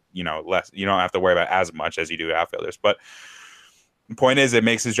 Less. You don't have to worry about as much as you do outfielders. But the point is, it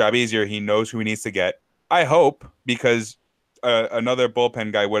makes his job easier. He knows who he needs to get. I hope, because another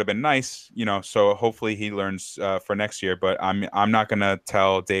bullpen guy would have been nice, so hopefully he learns for next year, but I'm not going to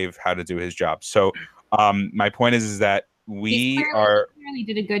tell Dave how to do his job. So my point is that he clearly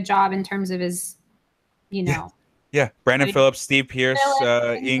did a good job in terms of his, Yeah. Brandon Phillips, Steve Pearce,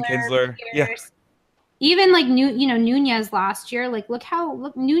 Ian Kinsler. Even like Nunez last year, like look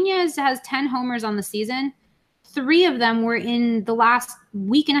Nunez has 10 homers on the season. 3 of them were in the last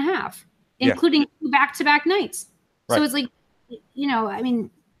week and a half, including 2 back-to-back nights. Right. So it's like, I mean,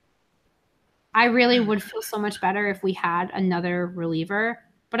 I really would feel so much better if we had another reliever.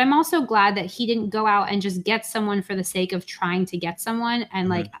 But I'm also glad that he didn't go out and just get someone for the sake of trying to get someone and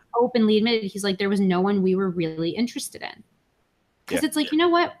like openly admitted he's like, there was no one we were really interested in. Because it's like, you know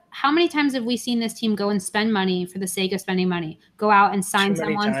what? How many times have we seen this team go and spend money for the sake of spending money? Go out and sign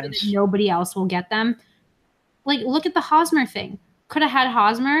someone so that nobody else will get them. Like, look at the Hosmer thing. Could have had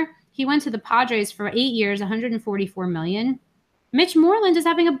Hosmer. He went to the Padres for 8 years, $144 million. Mitch Moreland is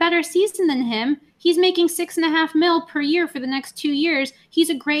having a better season than him. He's making $6.5 million per year for the next 2 years. He's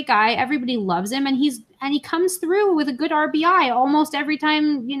a great guy. Everybody loves him, and he comes through with a good RBI almost every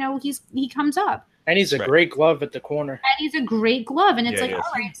time he comes up. And he's a great glove at the corner. And he's a great glove, and it's all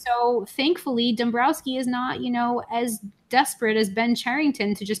right. So thankfully, Dombrowski is not as desperate as Ben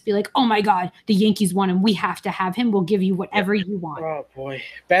Cherington to just be like, oh my God, the Yankees want him. We have to have him. We'll give you whatever you want. Oh boy,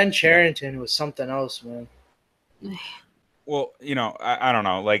 Ben Cherington was something else, man. Well, I don't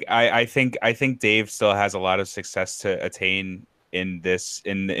know. Like, I think Dave still has a lot of success to attain in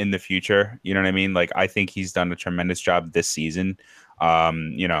the future. You know what I mean? Like, I think he's done a tremendous job this season.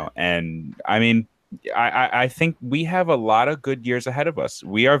 And I mean, I think we have a lot of good years ahead of us.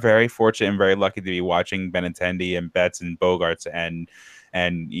 We are very fortunate and very lucky to be watching Benintendi and Betts and Bogarts and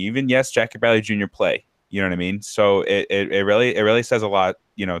even Jackie Bradley Jr. play. You know what I mean? So it really says a lot,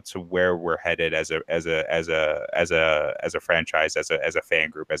 to where we're headed as a franchise, as a fan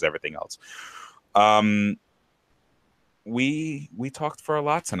group, as everything else. We talked for a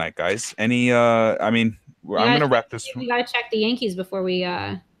lot tonight, guys. I'm gonna wrap this. We gotta check the Yankees before we.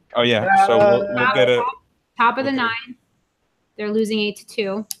 Oh yeah, so we'll get it. Top of the 9. They're losing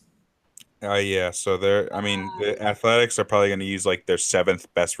 8-2. Yeah, so the Athletics are probably going to use like their 7th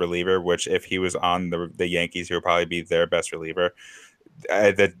best reliever, which if he was on the Yankees, he would probably be their best reliever.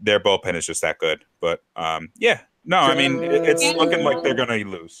 Their bullpen is just that good. But it's looking like they're going to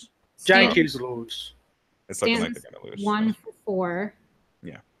lose. Yankees lose. It's looking like they're going to lose. 1 for 4.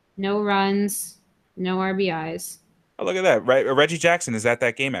 Yeah. No runs, no RBIs. Oh, look at that. Reggie Jackson is at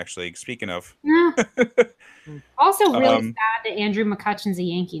that game, actually, speaking of. Yeah. Also really sad that Andrew McCutchen's a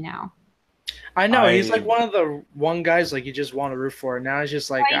Yankee now. I know. He's like one of the guys like you just want to root for. Now it's just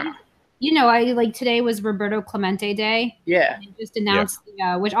like... today was Roberto Clemente Day. Yeah. They just announced,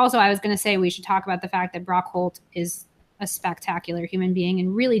 which also I was going to say we should talk about the fact that Brock Holt is a spectacular human being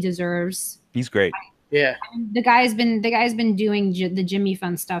and really deserves... He's great. Yeah. The guy's been doing the Jimmy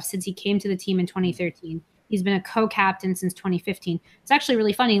Fund stuff since he came to the team in 2013. He's been a co-captain since 2015. It's actually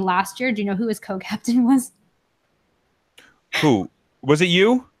really funny. Last year, do you know who his co-captain was? Who? Was it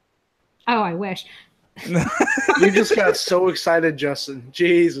you? Oh, I wish. You just got so excited, Justin.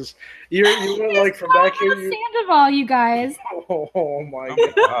 Jesus. You went like from back here. Sandoval, you guys. Oh my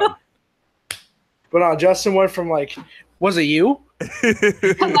God. But Justin went from like, was it you?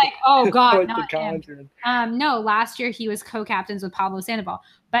 I'm like, oh God, like not him. No, last year he was co-captains with Pablo Sandoval.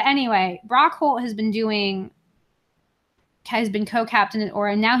 But anyway, Brock Holt has been co-captain,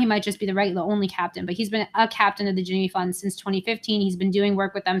 or now he might just be the only captain, but he's been a captain of the Jimmy Fund since 2015. He's been doing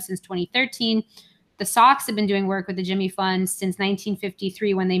work with them since 2013. The Sox have been doing work with the Jimmy Fund since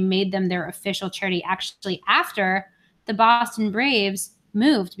 1953 when they made them their official charity, actually after the Boston Braves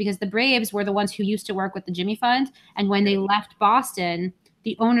moved, because the Braves were the ones who used to work with the Jimmy Fund. And when they left Boston,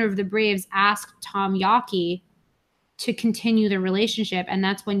 the owner of the Braves asked Tom Yawkey to continue the relationship. And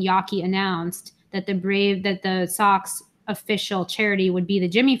that's when Yawkey announced that the Sox official charity would be the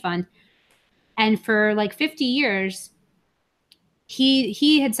Jimmy Fund. And for like 50 years,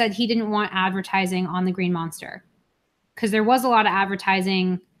 he had said he didn't want advertising on the Green Monster, because there was a lot of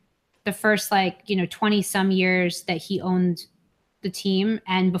advertising the first 20 some years that he owned the team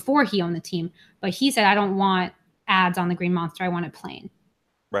and before he owned the team. But he said, I don't want ads on the Green Monster. I want it plain.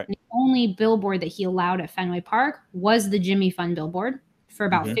 Right. And the only billboard that he allowed at Fenway Park was the Jimmy Fund billboard for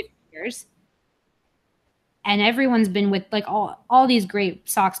about 50 years. And everyone's been with like all these great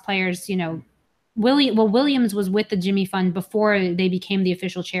Sox players, Williams was with the Jimmy Fund before they became the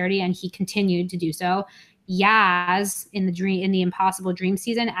official charity, and he continued to do so. Yaz in the Impossible Dream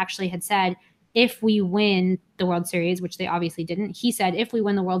season actually had said, if we win the World Series, which they obviously didn't, he said, if we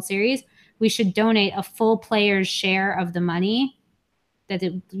win the World Series, we should donate a full player's share of the money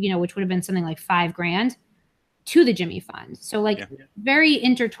which would have been something like $5,000 to the Jimmy Fund. So very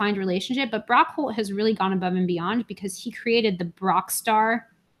intertwined relationship, but Brock Holt has really gone above and beyond because he created the Brock Star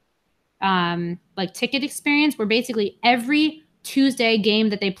ticket experience, where basically every Tuesday game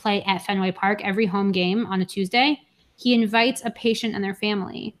that they play at Fenway Park, every home game on a Tuesday, he invites a patient and their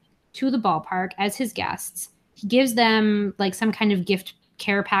family to the ballpark as his guests. He gives them like some kind of gift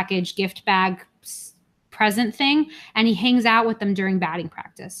care package, gift bag present thing, and he hangs out with them during batting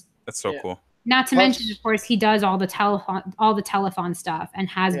practice. That's so cool. Not to mention, of course, he does all the telethon stuff and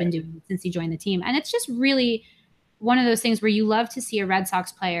has been doing it since he joined the team. And it's just really one of those things where you love to see a Red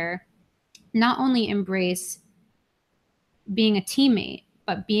Sox player not only embrace being a teammate,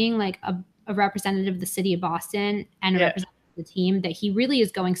 but being like a representative of the city of Boston and a representative of the team, that he really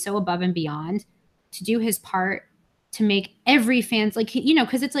is going so above and beyond to do his part to make every fans like, you know,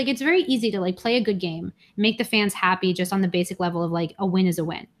 because it's like, it's very easy to like play a good game, make the fans happy just on the basic level of like a win is a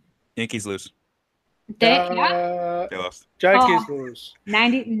win. Yankees lose. They lost. Yankees lose.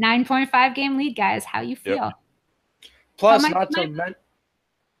 99.5 game lead, guys. How you feel? Yep. Plus,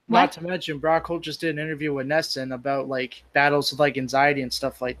 not to mention, Brock Holt just did an interview with Nesson about like battles with like anxiety and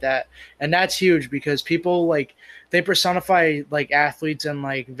stuff like that, and that's huge because people like they personify like athletes and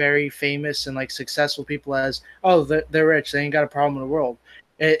like very famous and like successful people as, oh, they're rich, they ain't got a problem in the world.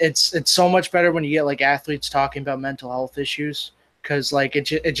 It's so much better when you get like athletes talking about mental health issues, because like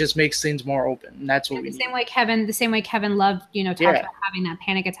it just makes things more open, and that's what we need. The same way Kevin Love, you know, talked about having that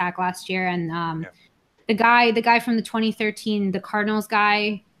panic attack last year, and the guy from the 2013, the Cardinals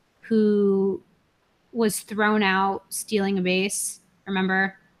guy who was thrown out stealing a base.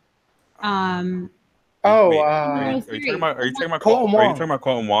 Remember? Are you talking about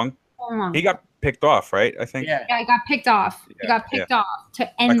Colton Wong? He got picked off, right? I think. Yeah, he got picked off. He got picked off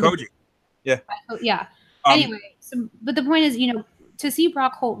to end. Koji. Yeah. Anyway, but the point is, you know, to see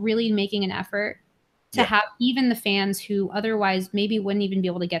Brock Holt really making an effort to have even the fans who otherwise maybe wouldn't even be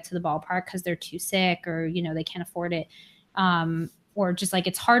able to get to the ballpark because they're too sick or, you know, they can't afford it. Or just like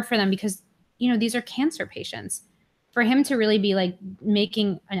it's hard for them because, you know, these are cancer patients. For him to really be like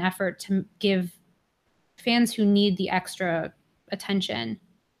making an effort to give fans who need the extra attention.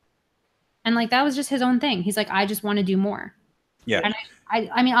 And like that was just his own thing. He's like, I just want to do more. Yeah. And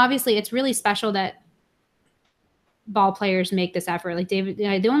I mean, obviously it's really special that ball players make this effort. Like David, you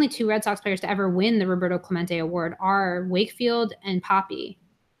know, the only two Red Sox players to ever win the Roberto Clemente Award are Wakefield and Poppy,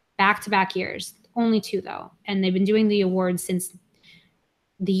 back-to-back years. Only two though. And they've been doing the award since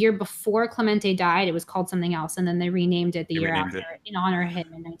the year before Clemente died. It was called something else, and then they renamed it the year after in honor of him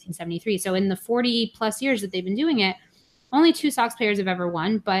in 1973. So in the 40 plus years that they've been doing it, only two Sox players have ever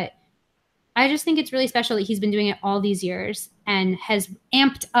won. But I just think it's really special that he's been doing it all these years and has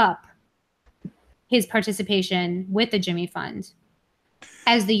amped up his participation with the Jimmy Fund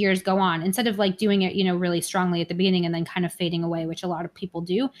as the years go on. Instead of like doing it, you know, really strongly at the beginning and then kind of fading away, which a lot of people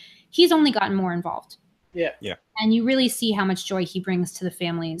do, he's only gotten more involved. Yeah. And you really see how much joy he brings to the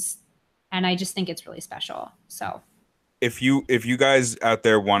families. And I just think it's really special. So if you guys out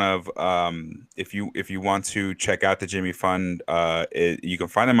there want to if you want to check out the Jimmy Fund, you can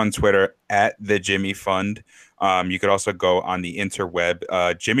find them on Twitter at the Jimmy Fund. You could also go on the interweb,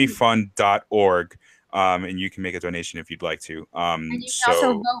 jimmyfund.org, and you can make a donation if you'd like to. And you can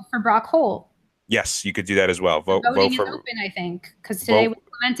also vote for Brock Holt. Yes, you could do that as well. Vote for open, I think, because today was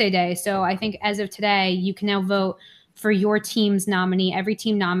Clemente Day. So I think as of today, you can now vote for your team's nominee. Every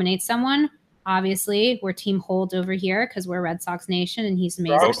team nominates someone. Obviously, we're Team Holt over here because we're Red Sox Nation, and he's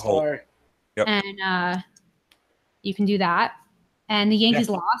amazing. Yep. And you can do that. And the Yankees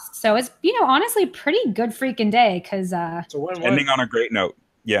lost, so it's, you know, honestly pretty good freaking day because it's a win-win. Ending on a great note.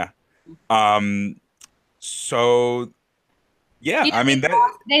 Yeah. So. Yeah, you know, I mean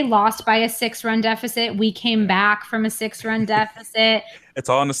they lost by a 6-run deficit. We came back from a 6-run deficit. It's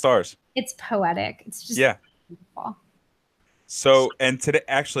all in the stars. It's poetic. It's just beautiful. So, and today,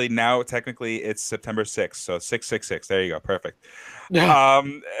 actually, now technically it's September 6th. So 666. There you go. Perfect.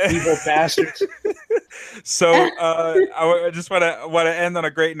 Evil bastards. So I just want to end on a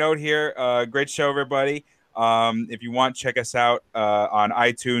great note here. Great show, everybody. If you want, check us out on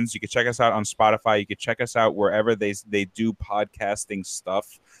iTunes. You can check us out on Spotify. You can check us out wherever they do podcasting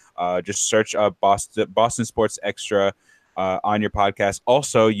stuff. Just search Boston Sports Extra on your podcast.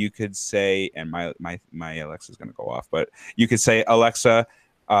 Also, you could say, and my Alexa's going to go off, but you could say, Alexa,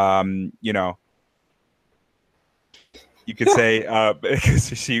 you know, you could say because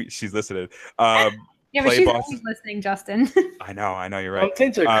she's listening. Yeah, but she's always listening, Justin. I know, you're right.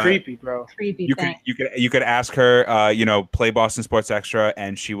 Things are creepy, bro. Creepy. You could ask her, you know, play Boston Sports Extra,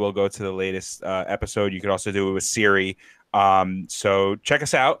 and she will go to the latest episode. You could also do it with Siri. So check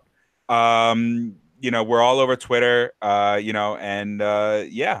us out. You know, we're all over Twitter. You know, and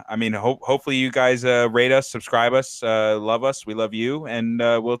yeah, I mean, hopefully you guys rate us, subscribe us, love us. We love you, and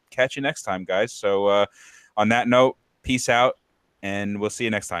we'll catch you next time, guys. So on that note, peace out. and we'll see you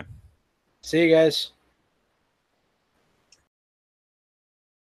next time. See you guys.